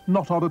apparently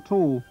not odd at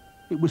all.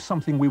 It was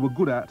something we were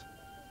good at,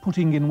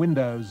 putting in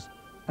windows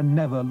and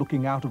never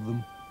looking out of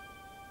them.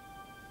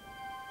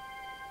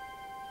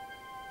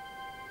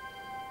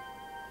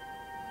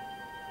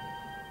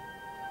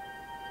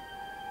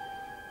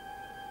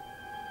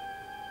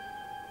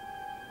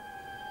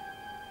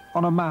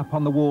 On a map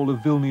on the wall of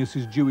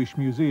Vilnius's Jewish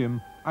Museum,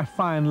 I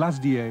find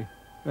Lazdier,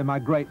 where my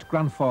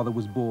great-grandfather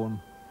was born,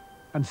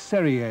 and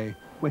Serrier,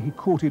 where he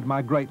courted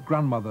my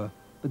great-grandmother,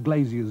 the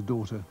glazier's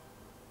daughter.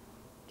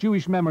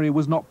 Jewish memory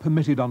was not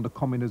permitted under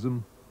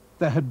communism.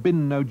 There had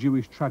been no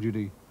Jewish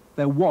tragedy.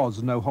 There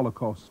was no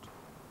Holocaust.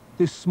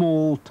 This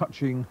small,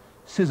 touching,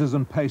 scissors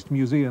and paste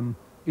museum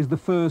is the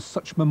first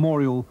such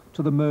memorial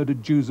to the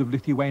murdered Jews of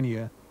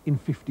Lithuania in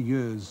 50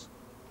 years.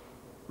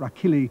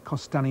 Rakili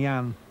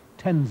Kostanian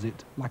tends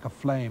it like a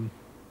flame.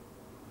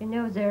 You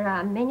know, there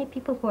are many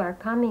people who are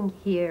coming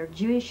here,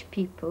 Jewish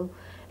people,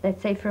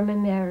 let's say from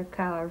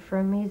America or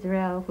from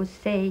Israel, who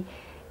say,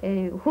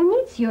 who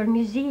needs your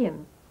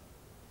museum?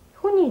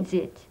 Who needs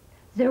it?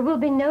 There will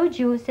be no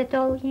Jews at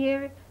all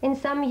here in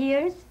some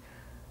years,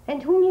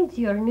 and who needs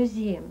your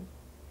museum?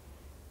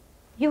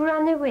 You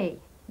run away.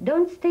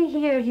 Don't stay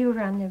here, you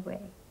run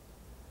away.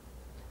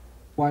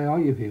 Why are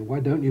you here? Why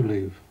don't you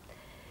leave?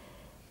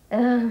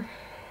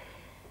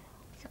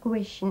 It's a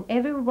question.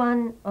 Every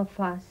one of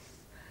us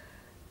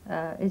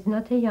is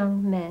not a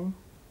young man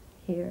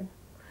here,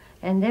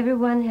 and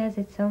everyone has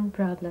its own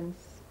problems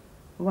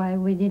why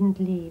we didn't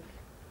leave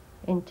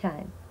in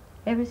time.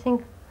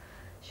 Everything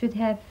should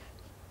have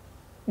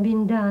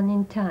been done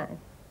in time.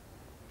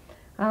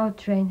 Our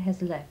train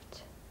has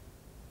left.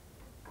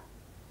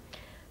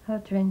 Our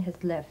train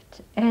has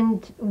left,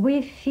 and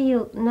we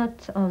feel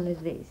not only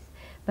this,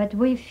 but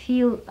we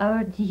feel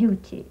our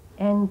duty,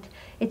 and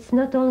it's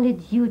not only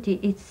duty,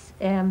 it's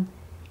a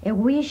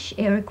wish,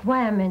 a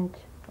requirement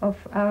of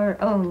our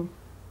own,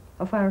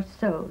 of our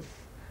souls,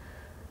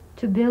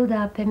 to build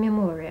up a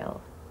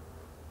memorial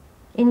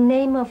in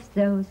name of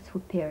those who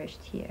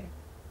perished here.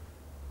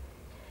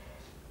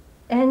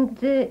 And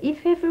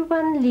if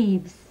everyone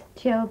leaves,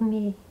 tell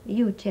me,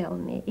 you tell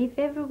me, if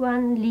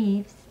everyone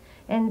leaves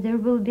and there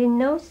will be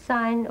no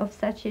sign of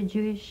such a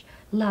Jewish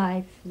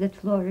life that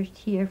flourished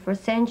here for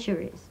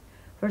centuries,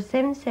 for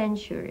 7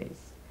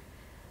 centuries,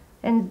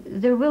 and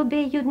there will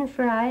be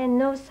Judenfrei and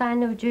no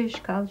sign of Jewish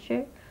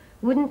culture,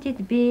 wouldn't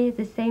it be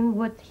the same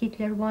what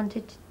Hitler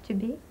wanted to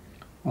be?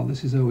 Well,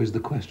 this is always the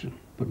question,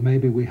 but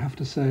maybe we have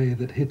to say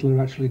that Hitler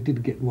actually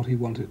did get what he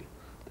wanted,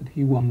 that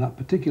he won that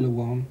particular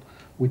one.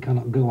 We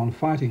cannot go on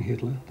fighting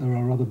Hitler. There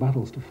are other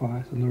battles to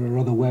fight, and there are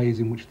other ways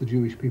in which the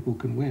Jewish people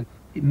can win.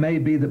 It may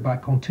be that by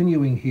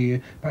continuing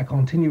here, by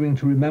continuing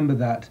to remember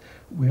that,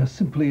 we are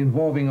simply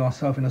involving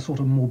ourselves in a sort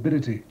of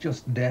morbidity,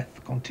 just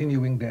death,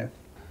 continuing death.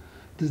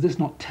 Does this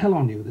not tell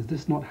on you? Does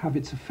this not have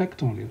its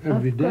effect on you?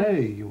 Every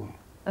day you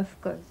are.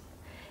 Of course.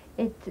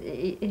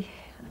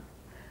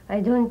 I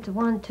don't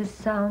want to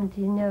sound,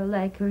 you know,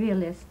 like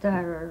really a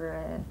star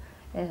or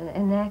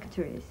an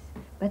actress,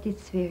 but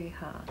it's very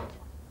hard.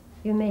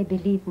 You may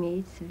believe me,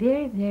 it's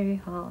very, very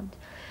hard.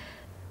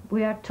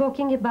 We are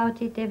talking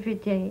about it every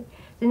day.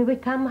 Then we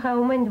come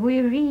home and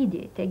we read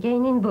it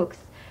again in books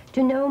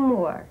to know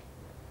more.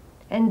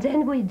 And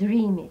then we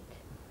dream it.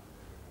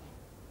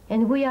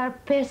 And we are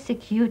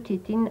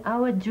persecuted in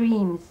our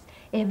dreams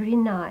every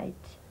night.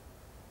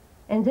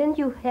 And then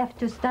you have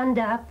to stand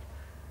up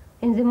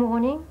in the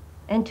morning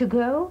and to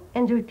go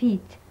and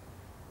repeat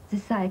the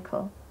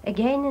cycle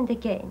again and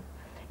again.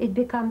 It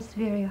becomes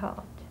very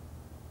hard,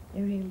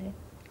 really.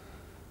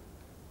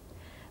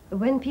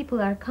 When people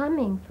are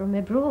coming from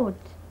abroad,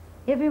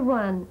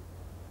 everyone,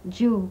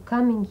 Jew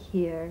coming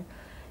here,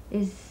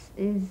 is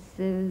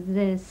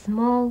the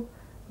small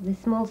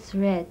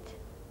thread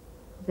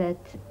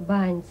that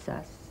binds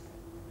us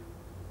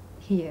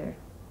here.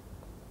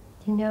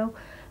 You know,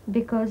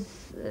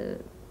 because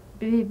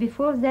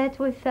before that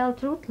we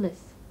felt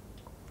rootless.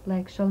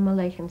 Like Sholem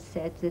Aleichem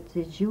said, that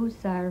the Jews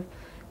are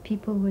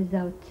people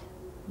without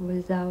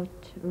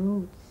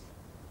roots,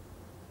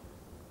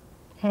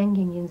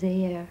 hanging in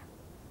the air.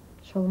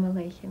 Sholem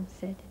Aleichem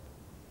said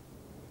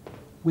it.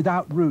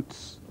 Without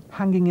roots,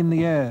 hanging in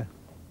the air.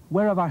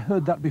 Where have I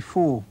heard that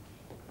before?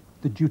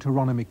 The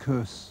Deuteronomy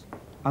curse.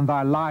 And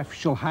thy life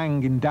shall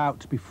hang in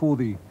doubt before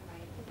thee.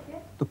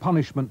 The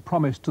punishment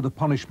promised to the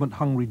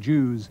punishment-hungry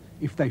Jews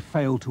if they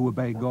fail to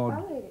obey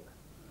God.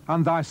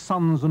 And thy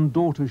sons and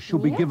daughters shall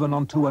be given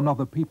unto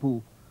another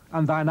people,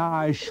 and thine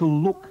eyes shall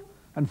look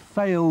and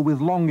fail with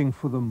longing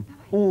for them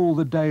all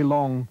the day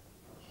long.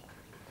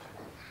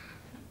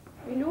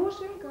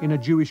 In a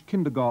Jewish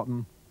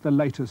kindergarten, the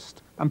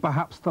latest and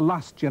perhaps the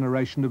last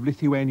generation of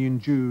Lithuanian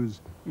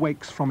Jews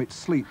wakes from its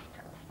sleep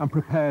and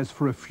prepares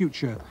for a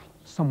future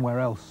somewhere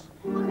else.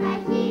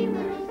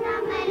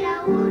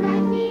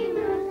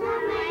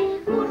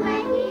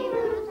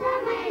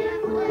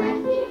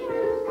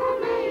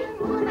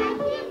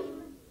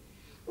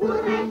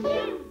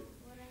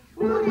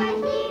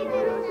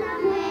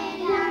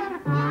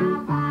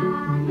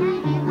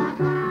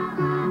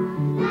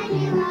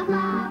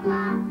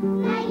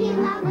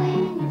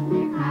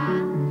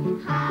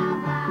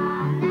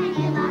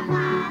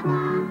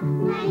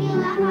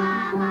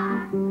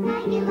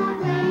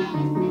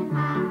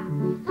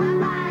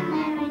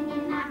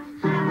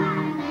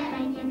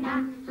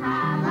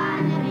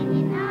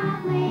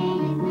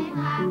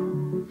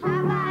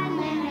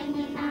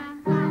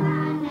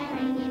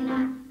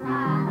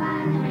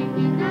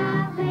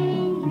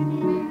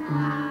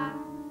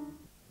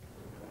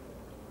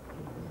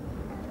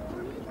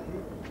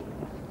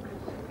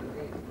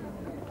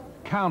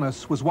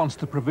 Kaunas was once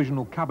the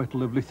provisional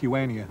capital of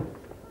Lithuania.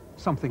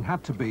 Something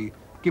had to be,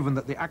 given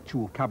that the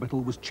actual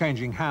capital was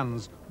changing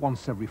hands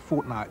once every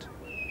fortnight.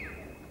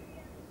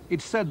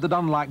 It's said that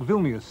unlike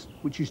Vilnius,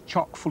 which is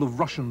chock full of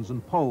Russians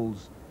and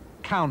Poles,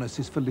 Kaunas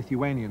is for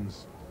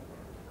Lithuanians.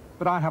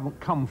 But I haven't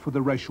come for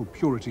the racial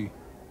purity.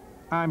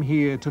 I'm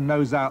here to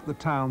nose out the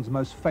town's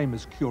most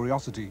famous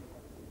curiosity,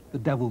 the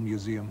Devil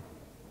Museum.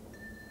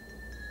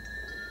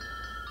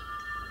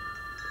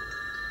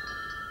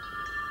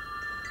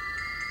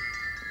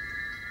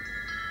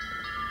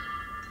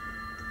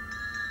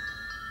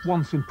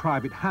 Once in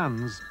private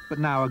hands, but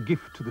now a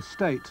gift to the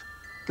state,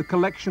 the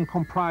collection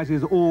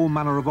comprises all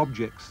manner of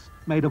objects,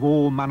 made of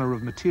all manner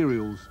of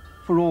materials,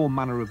 for all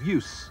manner of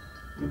use.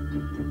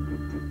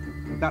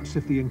 That's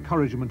if the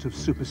encouragement of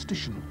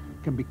superstition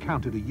can be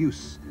counted a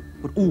use,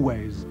 but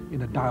always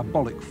in a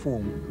diabolic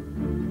form.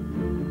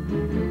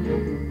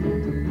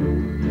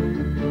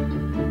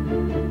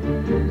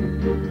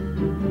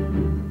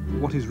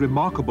 What is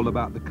remarkable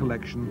about the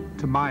collection,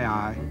 to my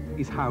eye,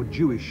 is how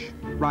Jewish,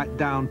 right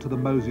down to the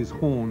Moses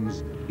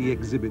horns, the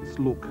exhibits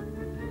look.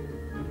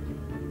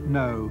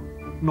 No,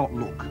 not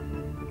look,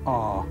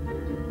 are.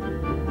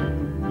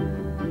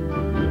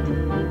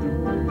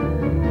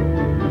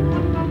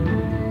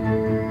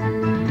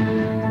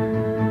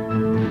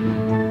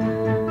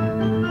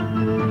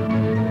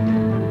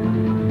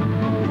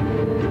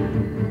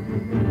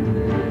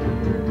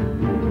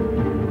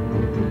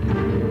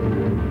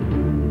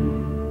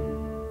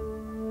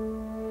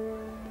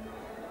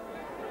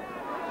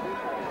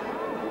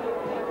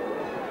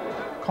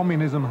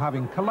 Communism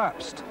having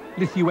collapsed,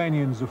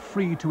 Lithuanians are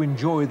free to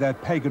enjoy their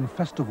pagan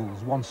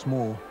festivals once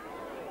more.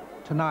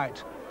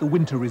 Tonight, the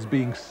winter is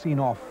being seen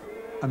off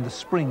and the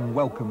spring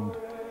welcomed.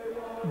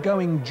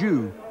 Going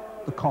Jew,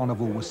 the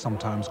carnival was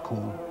sometimes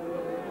called.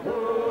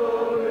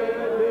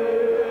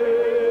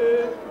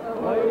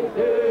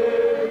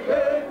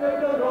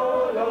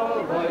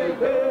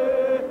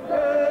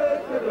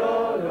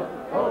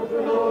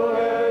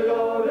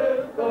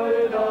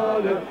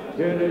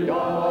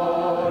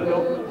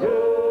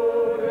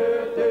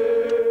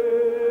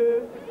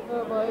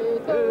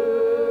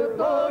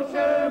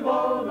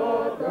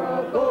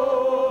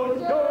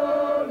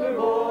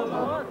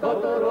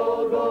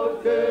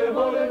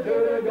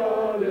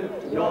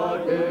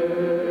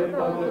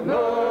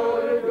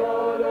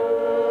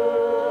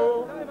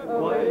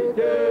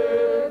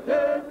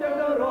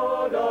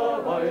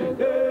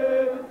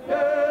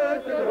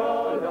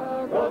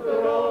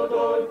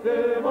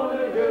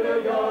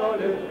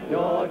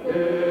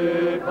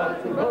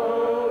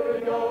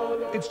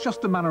 It's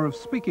just a manner of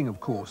speaking, of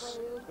course,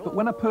 but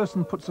when a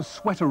person puts a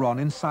sweater on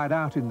inside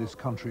out in this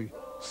country,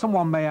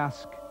 someone may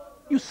ask,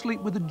 "You sleep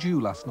with a Jew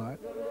last night?"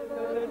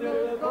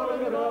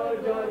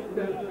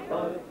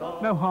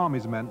 No harm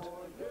is meant.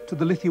 To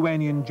the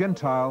Lithuanian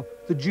Gentile,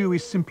 the Jew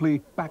is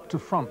simply back to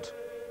front,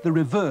 the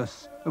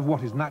reverse of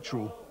what is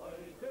natural.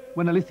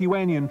 When a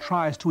Lithuanian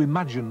tries to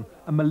imagine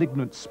a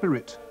malignant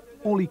spirit,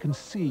 all he can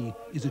see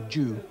is a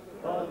Jew.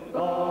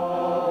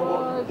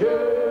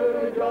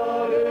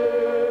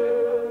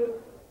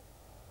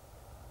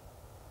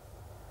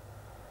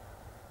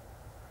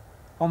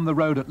 On the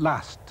road at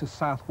last to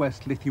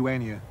southwest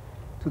Lithuania,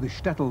 to the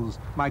shtetls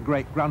my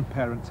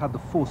great-grandparents had the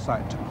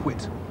foresight to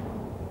quit.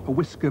 a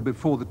whisker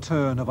before the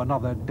turn of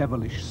another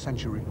devilish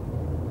century.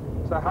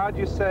 So how do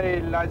you say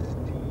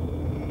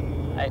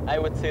I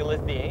would say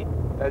Lesdier.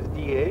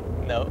 Lesdier?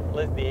 No,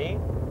 Lesdier.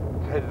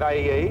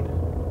 Lesdier.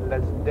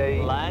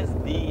 Lesdier.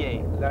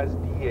 Lesdier.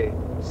 Lesdier.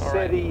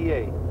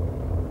 Serier.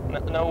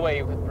 No way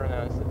you could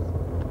pronounce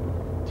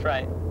it.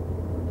 Try.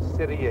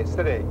 Serier.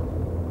 Serier.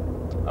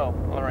 Oh,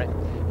 all right.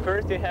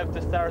 First you have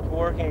to start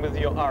working with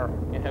your R.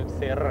 You have to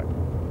say R.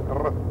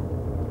 R.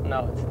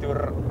 No, it's to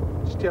R.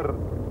 Stir.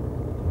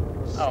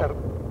 Oh.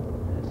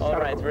 All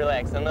right,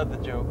 relax. Another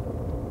joke.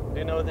 Do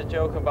you know the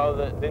joke about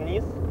the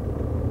knees?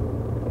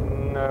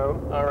 No.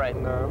 All right.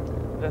 No.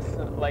 There's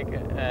like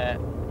a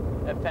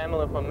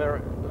family of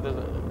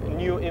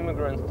new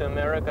immigrants to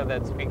America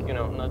that speak, you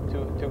know, not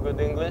too good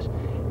English,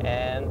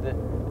 and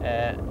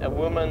a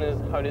woman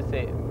is, how do you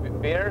say,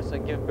 bears or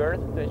give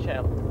birth to a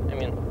child. I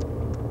mean,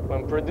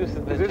 when produces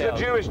the child. Is this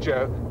a Jewish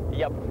joke?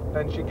 Yep.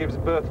 Then she gives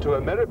birth to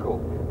a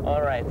miracle.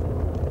 All right.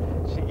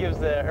 She gives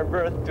her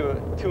birth to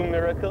 2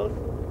 miracles,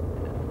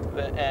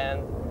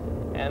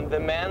 and the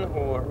man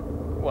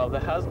well, the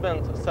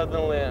husband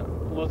suddenly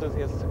loses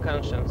his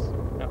conscience,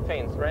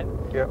 faints, right?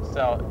 Yeah.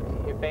 So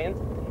he faints,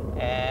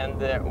 and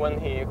when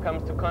he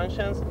comes to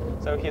conscience,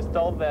 so he's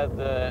told that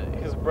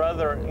his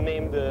brother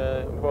named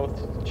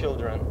both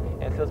children.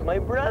 And he says, my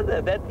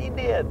brother, that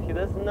idiot, he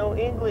doesn't know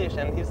English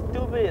and he's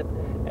stupid.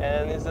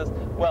 And he says,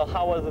 well,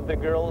 how was the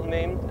girl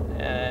named?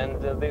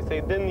 And they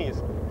say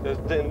Denise. He says,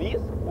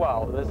 Denise?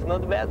 Wow, that's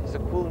not bad. It's a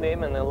cool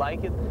name and I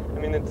like it. I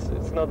mean,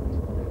 it's not,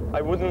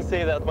 I wouldn't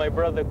say that my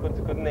brother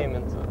could name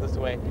it this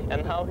way.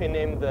 And how he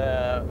named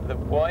the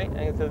boy? And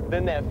he says,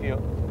 the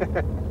nephew.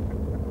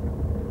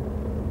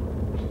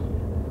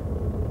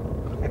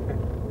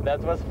 That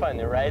was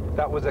funny, right?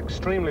 That was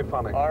extremely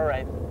funny. All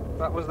right.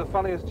 That was the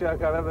funniest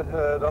joke I've ever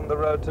heard on the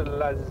road to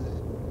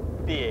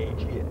Lesdier.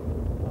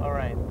 All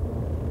right.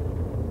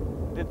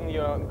 Didn't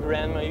your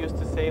grandma used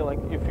to say, like,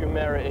 if you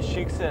marry a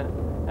shiksa,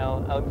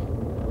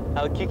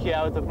 I'll kick you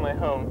out of my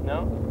home,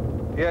 no?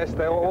 Yes,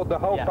 the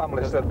whole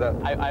family said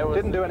that.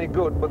 Didn't do any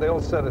good, but they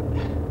all said it.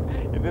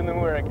 It didn't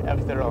work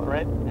after all,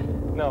 right?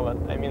 No, but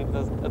I mean,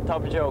 there's a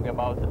top joke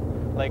about it.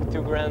 Like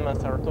 2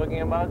 grandmas are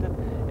talking about it,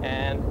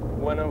 and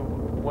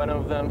one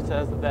of them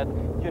says that,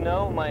 you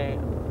know, my,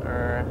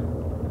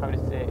 how do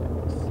you say,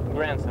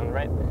 grandson,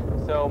 right?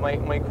 So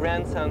my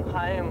grandson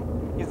Chaim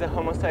is a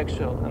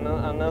homosexual. And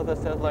another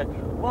says like,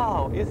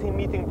 wow, is he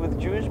meeting with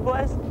Jewish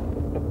boys?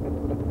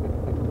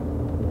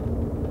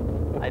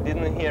 I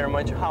didn't hear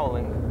much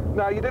howling.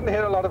 No, you didn't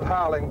hear a lot of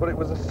howling, but it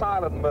was a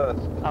silent mirth.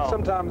 Oh.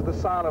 Sometimes the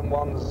silent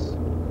ones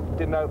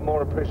denote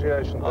more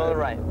appreciation. All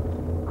right.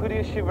 Could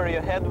you shiver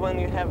your head when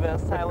you have a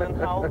silent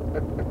howl?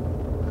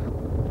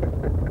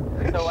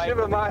 So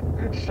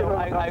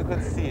I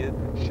could see it.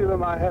 Shiver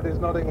my head is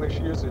not English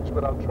usage,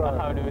 but I'll try.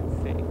 How do it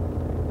say?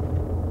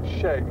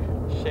 Shake.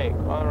 Shake,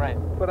 all right.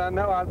 But I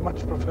know I'd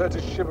much prefer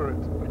to shiver it.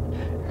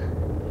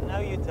 Now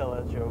you tell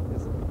a joke.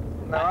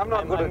 No, I'm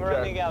not good at jokes. I'm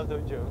running out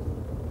of jokes.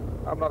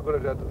 I'm not good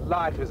at jokes.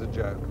 Life is a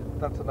joke.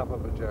 That's enough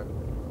of a joke.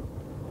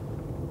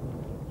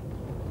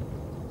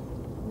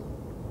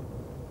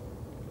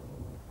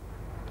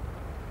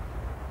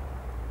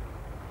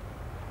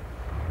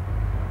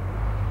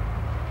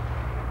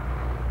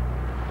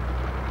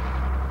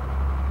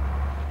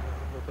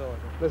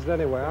 Listen,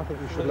 anyway, I think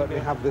you should let me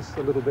have this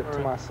a little bit to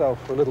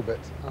myself for a little bit.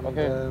 And,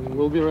 okay,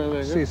 we'll be right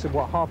there. See, so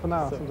what, half an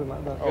hour, something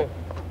like that? Okay.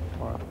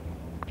 Oh, all right.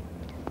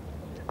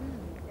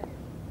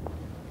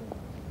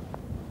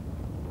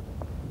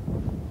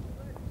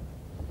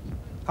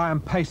 I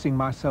am pacing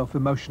myself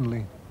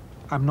emotionally.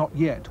 I'm not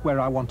yet where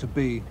I want to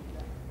be.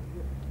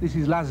 This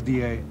is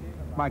Lesdier,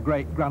 my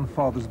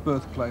great-grandfather's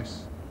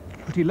birthplace.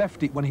 But he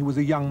left it when he was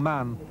a young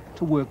man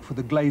to work for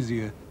the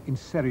glazier in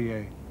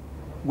Serier,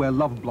 where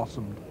love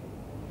blossomed.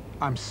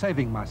 I'm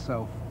saving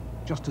myself,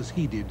 just as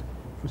he did,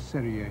 for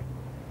Serier.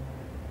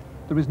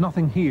 There is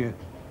nothing here.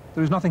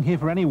 There is nothing here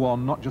for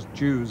anyone, not just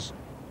Jews.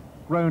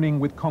 Groaning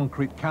with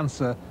concrete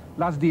cancer,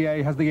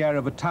 Lesdier has the air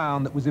of a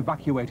town that was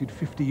evacuated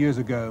 50 years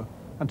ago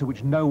and to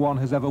which no one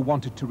has ever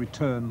wanted to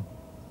return.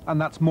 And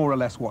that's more or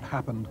less what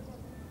happened.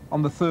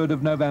 On the 3rd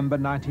of November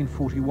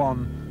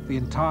 1941, the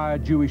entire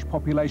Jewish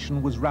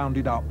population was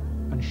rounded up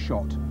and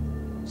shot.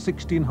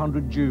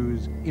 1,600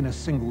 Jews in a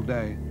single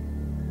day.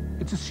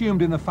 It's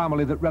assumed in the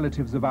family that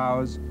relatives of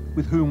ours,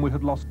 with whom we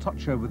had lost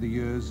touch over the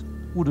years,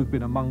 would have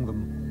been among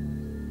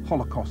them.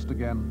 Holocaust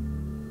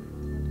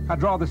again.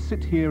 I'd rather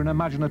sit here and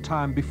imagine a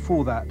time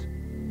before that,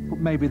 but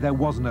maybe there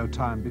was no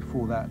time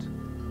before that.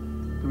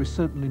 There is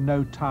certainly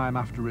no time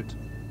after it.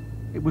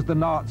 It was the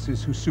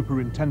Nazis who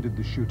superintended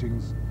the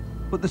shootings,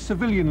 but the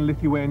civilian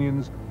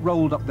Lithuanians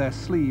rolled up their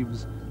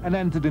sleeves and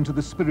entered into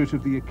the spirit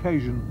of the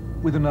occasion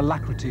with an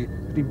alacrity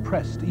that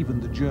impressed even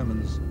the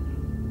Germans.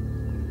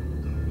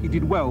 He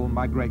did well,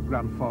 my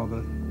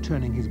great-grandfather,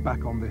 turning his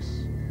back on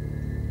this.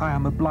 I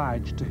am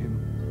obliged to him.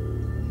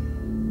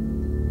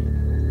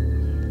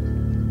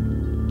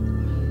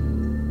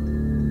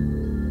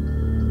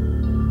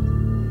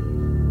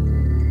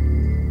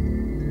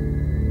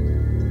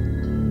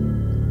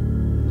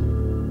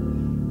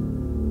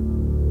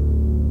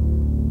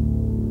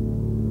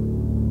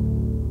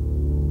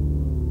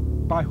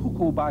 By hook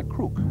or by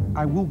crook,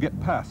 I will get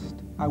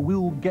past, I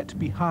will get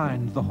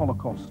behind the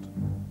Holocaust.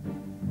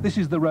 This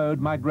is the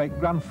road my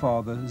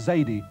great-grandfather,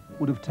 Zaidi,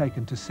 would have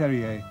taken to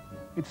Serie.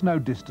 It's no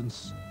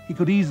distance. He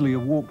could easily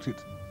have walked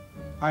it.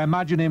 I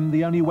imagine him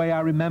the only way I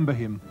remember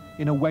him,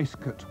 in a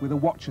waistcoat with a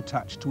watch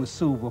attached to a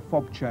silver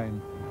fob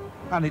chain.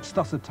 And it's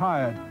thus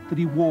attired that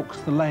he walks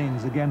the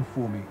lanes again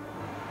for me,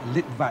 a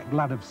Litvak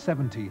lad of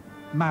 70,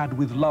 mad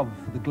with love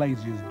for the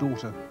glazier's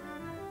daughter.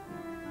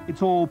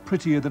 It's all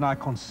prettier than I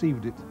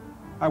conceived it.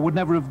 I would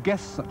never have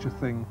guessed such a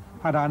thing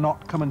had I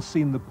not come and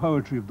seen the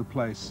poetry of the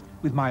place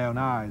with my own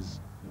eyes.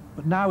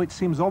 But now it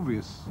seems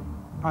obvious.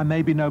 I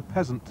may be no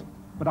peasant,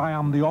 but I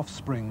am the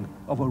offspring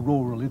of a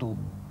rural idyll.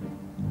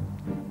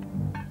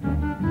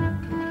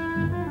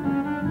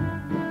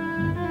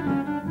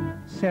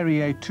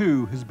 Serie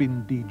too has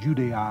been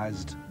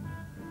de-Judaized,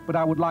 but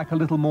I would like a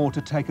little more to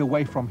take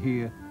away from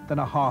here than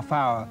a half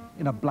hour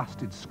in a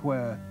blasted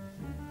square.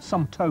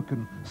 Some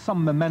token,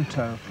 some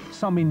memento,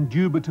 some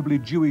indubitably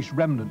Jewish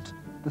remnant,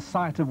 the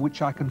sight of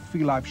which I can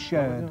feel I've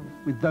shared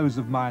with those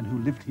of mine who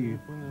lived here.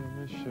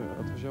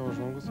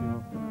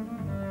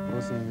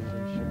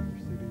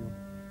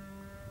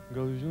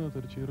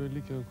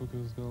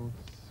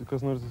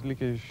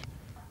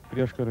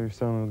 Prieškarai iš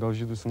seno, gal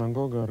žydų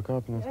sinagoga ar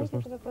kapinės, kas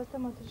nors.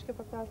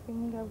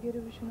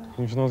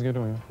 Žinos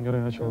geriau, ja.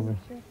 Gerai, ačiū labai.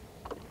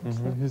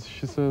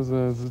 She says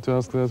to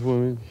ask that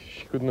woman,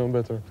 she could know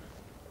better.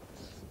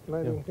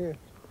 Maybe here.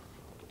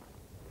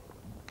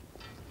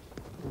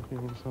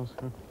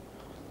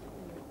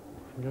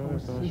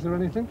 Is there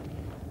anything?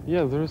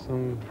 Yeah, there is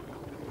some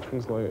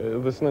things like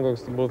the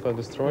synagogues both are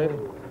destroyed,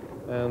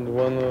 and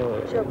one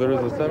there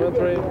is a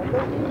cemetery.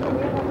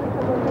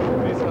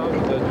 These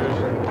houses are Jewish.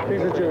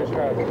 These are Jewish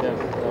houses. Yes,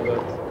 all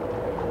that.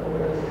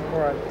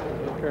 All right.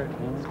 Okay.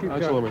 Let's keep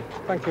going.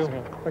 Thank you.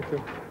 Thank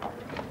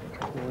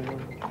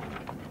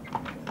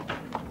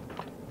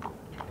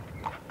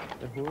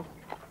you.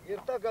 Ir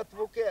ta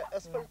gatvukė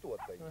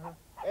asfaltuota.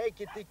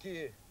 Eikit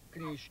iki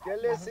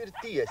kryžkelės ir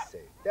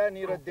tiesiai. Ten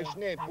yra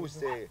dešiniai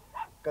pusėje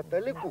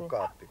katalikų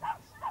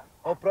kapinės.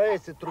 O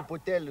praėjusi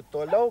truputėlį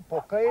toliau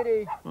po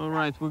kairiai. All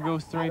right, we go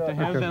straight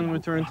ahead, then we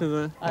turn to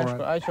the.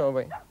 Okay.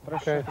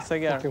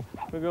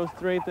 We go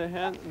straight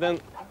ahead, then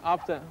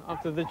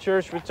after the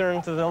church, we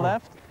turn to the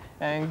left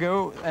and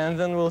go, and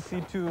then we'll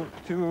see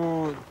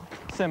two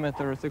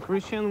cemeteries, a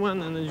Christian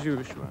one and a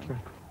Jewish one. Okay.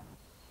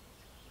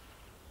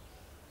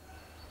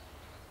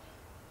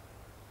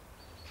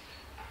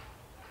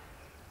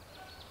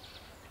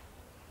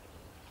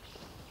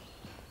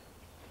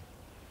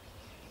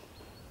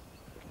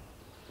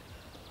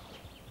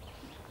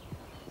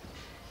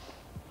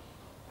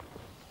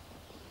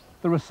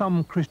 There are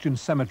some Christian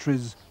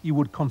cemeteries you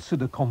would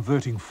consider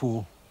converting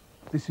for.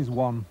 This is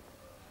one.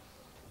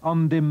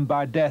 Undimmed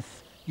by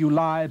death, you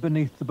lie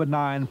beneath the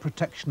benign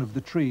protection of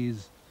the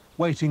trees,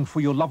 waiting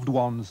for your loved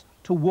ones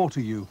to water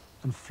you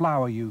and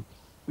flower you,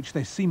 which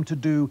they seem to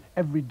do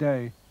every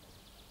day.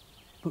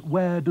 But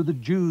where do the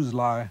Jews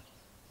lie?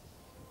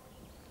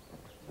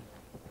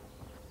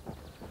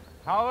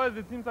 Howard,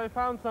 it seems I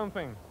found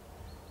something.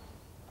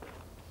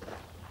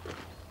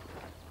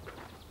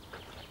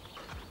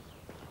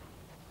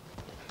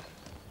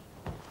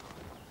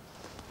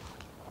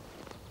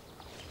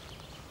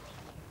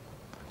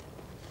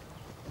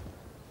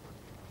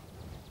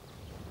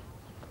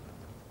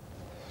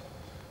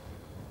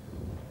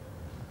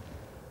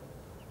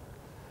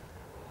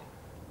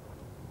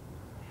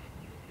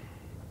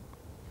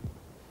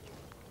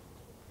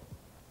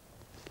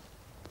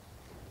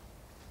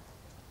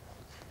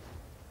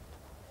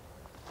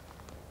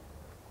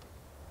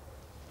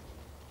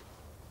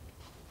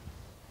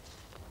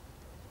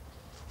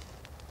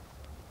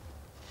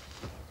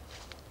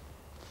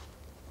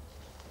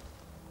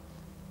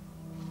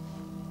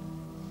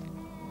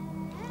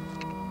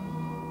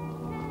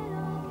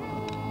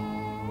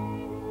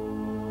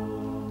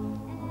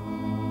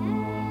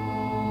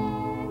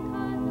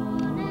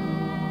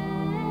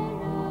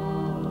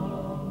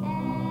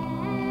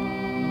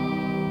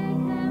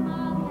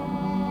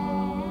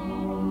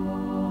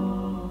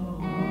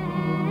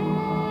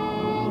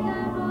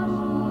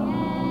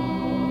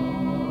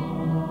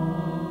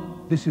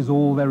 This is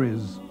all there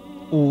is,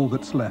 all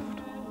that's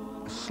left.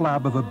 A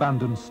slab of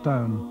abandoned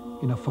stone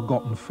in a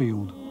forgotten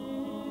field.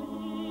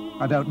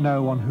 I don't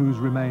know on whose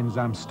remains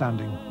I'm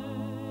standing.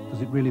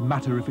 Does it really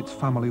matter if it's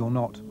family or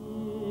not?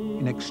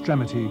 In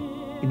extremity,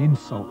 in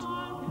insult,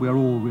 we are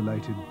all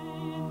related.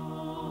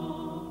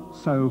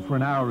 So for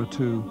an hour or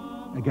two,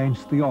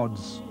 against the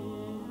odds,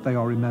 they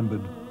are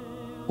remembered.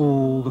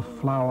 All the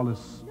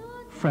flowerless,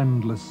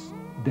 friendless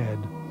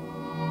dead.